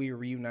later, we were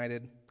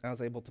reunited. I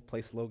was able to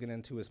place Logan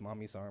into his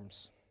mommy's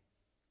arms.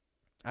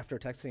 After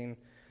texting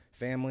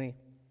family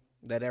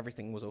that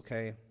everything was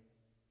okay,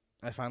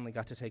 I finally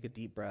got to take a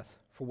deep breath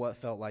for what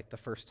felt like the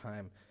first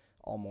time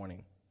all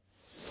morning.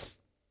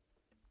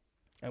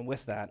 And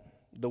with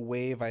that, the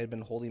wave I had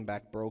been holding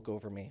back broke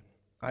over me.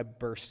 I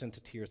burst into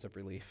tears of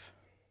relief.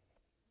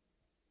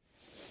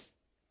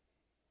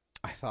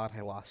 "I thought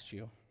I lost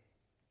you.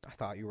 I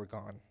thought you were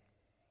gone.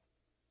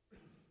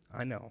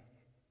 I know,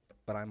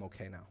 but I'm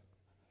okay now."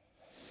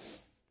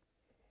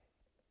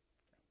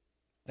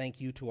 Thank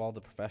you to all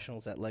the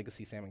professionals at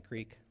Legacy Salmon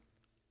Creek.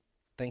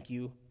 Thank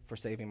you for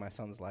saving my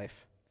son's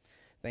life.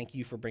 Thank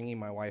you for bringing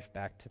my wife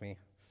back to me.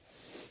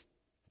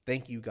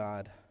 Thank you,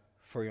 God,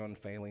 for your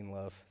unfailing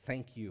love.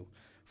 Thank you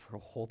for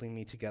holding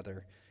me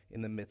together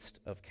in the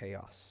midst of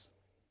chaos.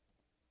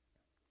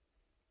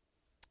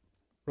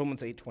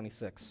 Romans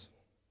 8:26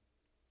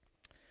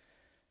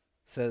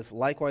 says,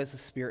 likewise the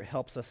Spirit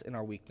helps us in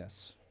our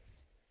weakness.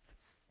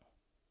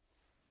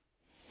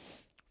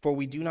 For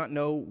we do not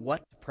know what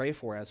to pray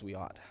for as we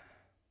ought,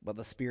 but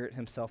the Spirit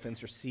himself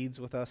intercedes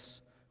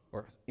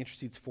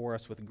for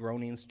us with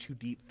groanings too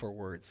deep for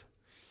words.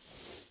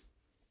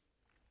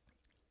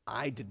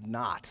 I did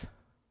not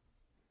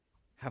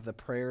have the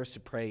prayers to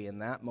pray in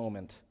that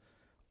moment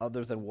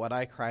other than what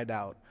I cried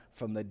out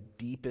from the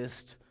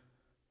deepest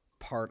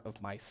part of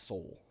my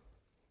soul.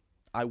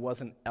 I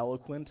wasn't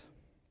eloquent.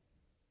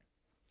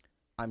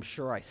 I'm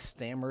sure I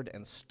stammered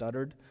and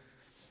stuttered.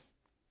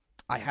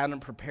 I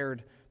hadn't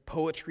prepared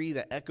poetry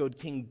that echoed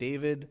King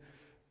David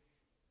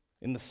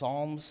in the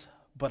Psalms,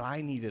 but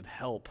I needed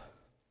help.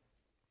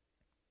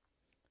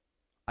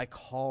 I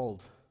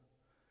called.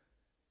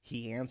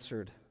 He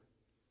answered,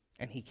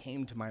 and he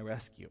came to my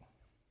rescue.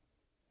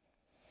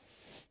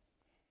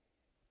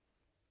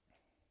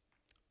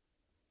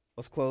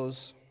 Let's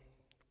close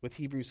with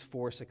Hebrews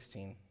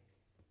 4:16,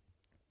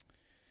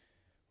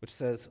 which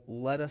says,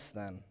 let us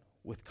then,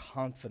 with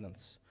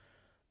confidence,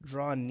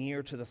 draw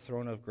near to the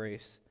throne of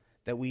grace,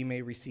 that we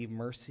may receive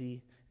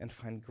mercy and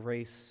find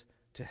grace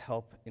to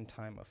help in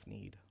time of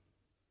need.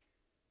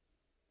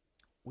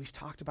 We've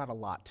talked about a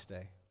lot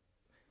today.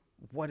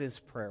 What is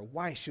prayer?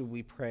 Why should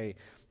we pray?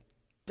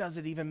 Does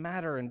it even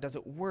matter, and does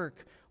it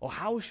work? Well,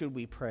 how should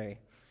we pray?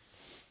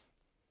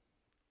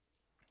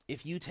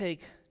 If you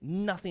take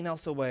nothing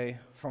else away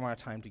from our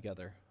time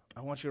together,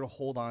 I want you to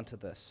hold on to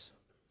this.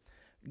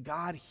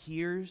 God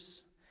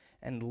hears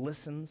and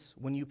listens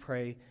when you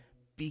pray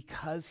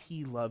because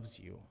he loves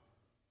you.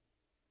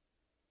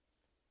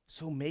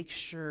 So make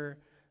sure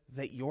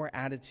that your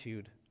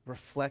attitude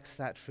reflects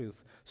that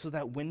truth so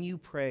that when you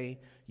pray,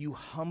 you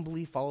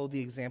humbly follow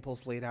the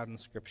examples laid out in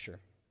Scripture.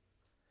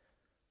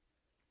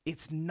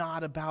 It's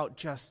not about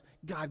just,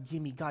 God,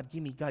 gimme, God,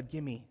 gimme, God,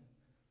 gimme.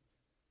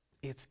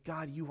 It's,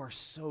 God, you are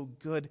so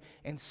good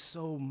and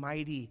so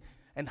mighty.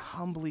 And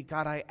humbly,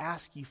 God, I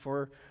ask you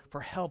for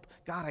help.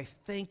 God, I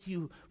thank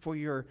you for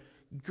your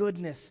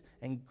goodness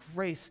and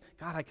grace.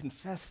 God, I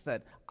confess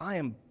that I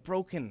am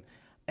broken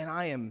and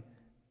I am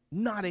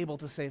not able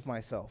to save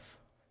myself.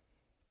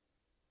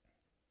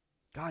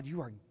 God, you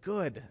are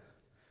good.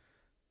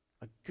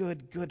 A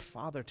good, good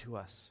Father to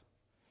us.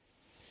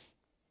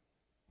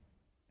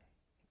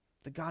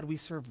 The God we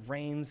serve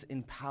reigns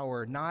in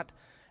power, not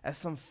as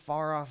some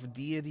far-off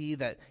deity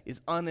that is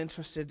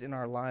uninterested in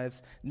our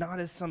lives, not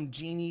as some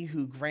genie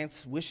who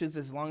grants wishes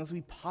as long as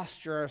we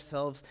posture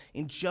ourselves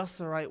in just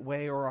the right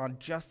way or on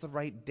just the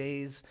right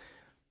days,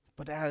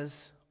 but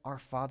as our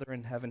Father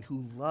in heaven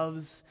who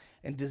loves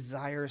and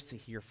desires to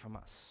hear from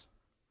us.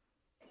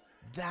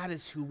 That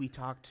is who we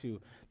talk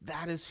to.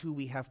 That is who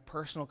we have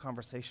personal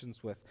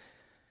conversations with.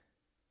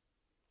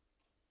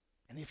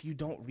 And if you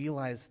don't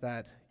realize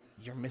that,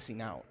 you're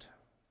missing out.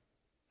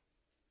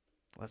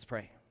 Let's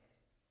pray.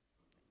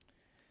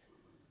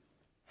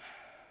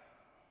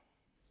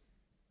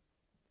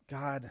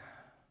 God,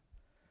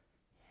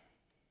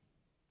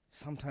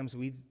 sometimes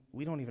we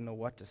don't even know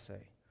what to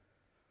say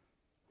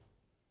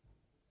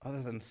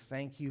other than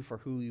thank you for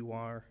who you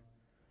are.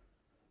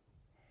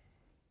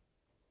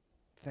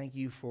 Thank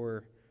you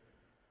for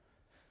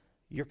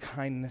your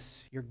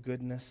kindness, your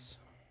goodness.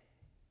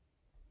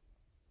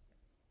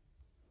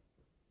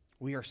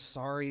 We are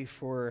sorry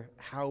for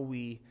how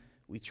we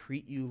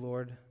treat you,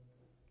 Lord,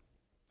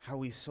 how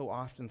we so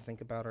often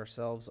think about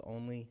ourselves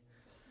only.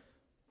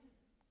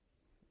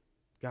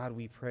 God,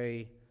 we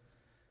pray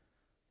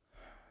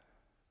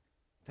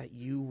that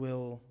you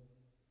will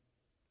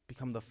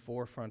become the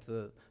forefront,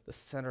 the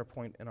center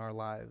point in our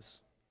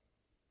lives.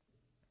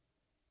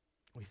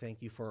 We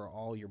thank you for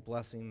all your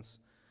blessings,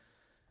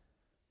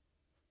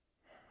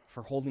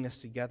 for holding us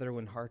together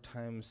when hard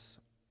times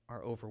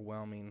are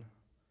overwhelming,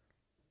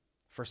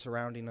 for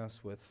surrounding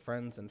us with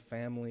friends and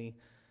family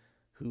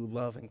who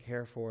love and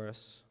care for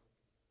us.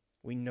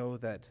 We know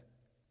that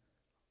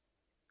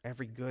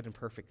every good and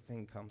perfect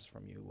thing comes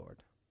from you,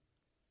 Lord.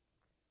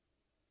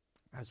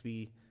 As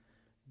we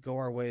go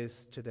our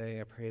ways today,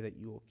 I pray that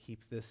you will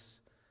keep this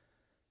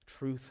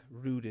truth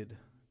rooted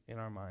in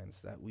our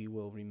minds, that we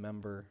will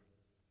remember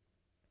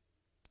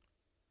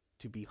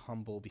to be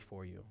humble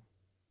before you.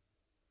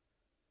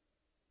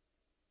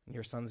 In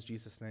your Son's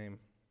Jesus' name,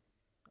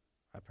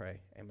 I pray,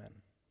 amen.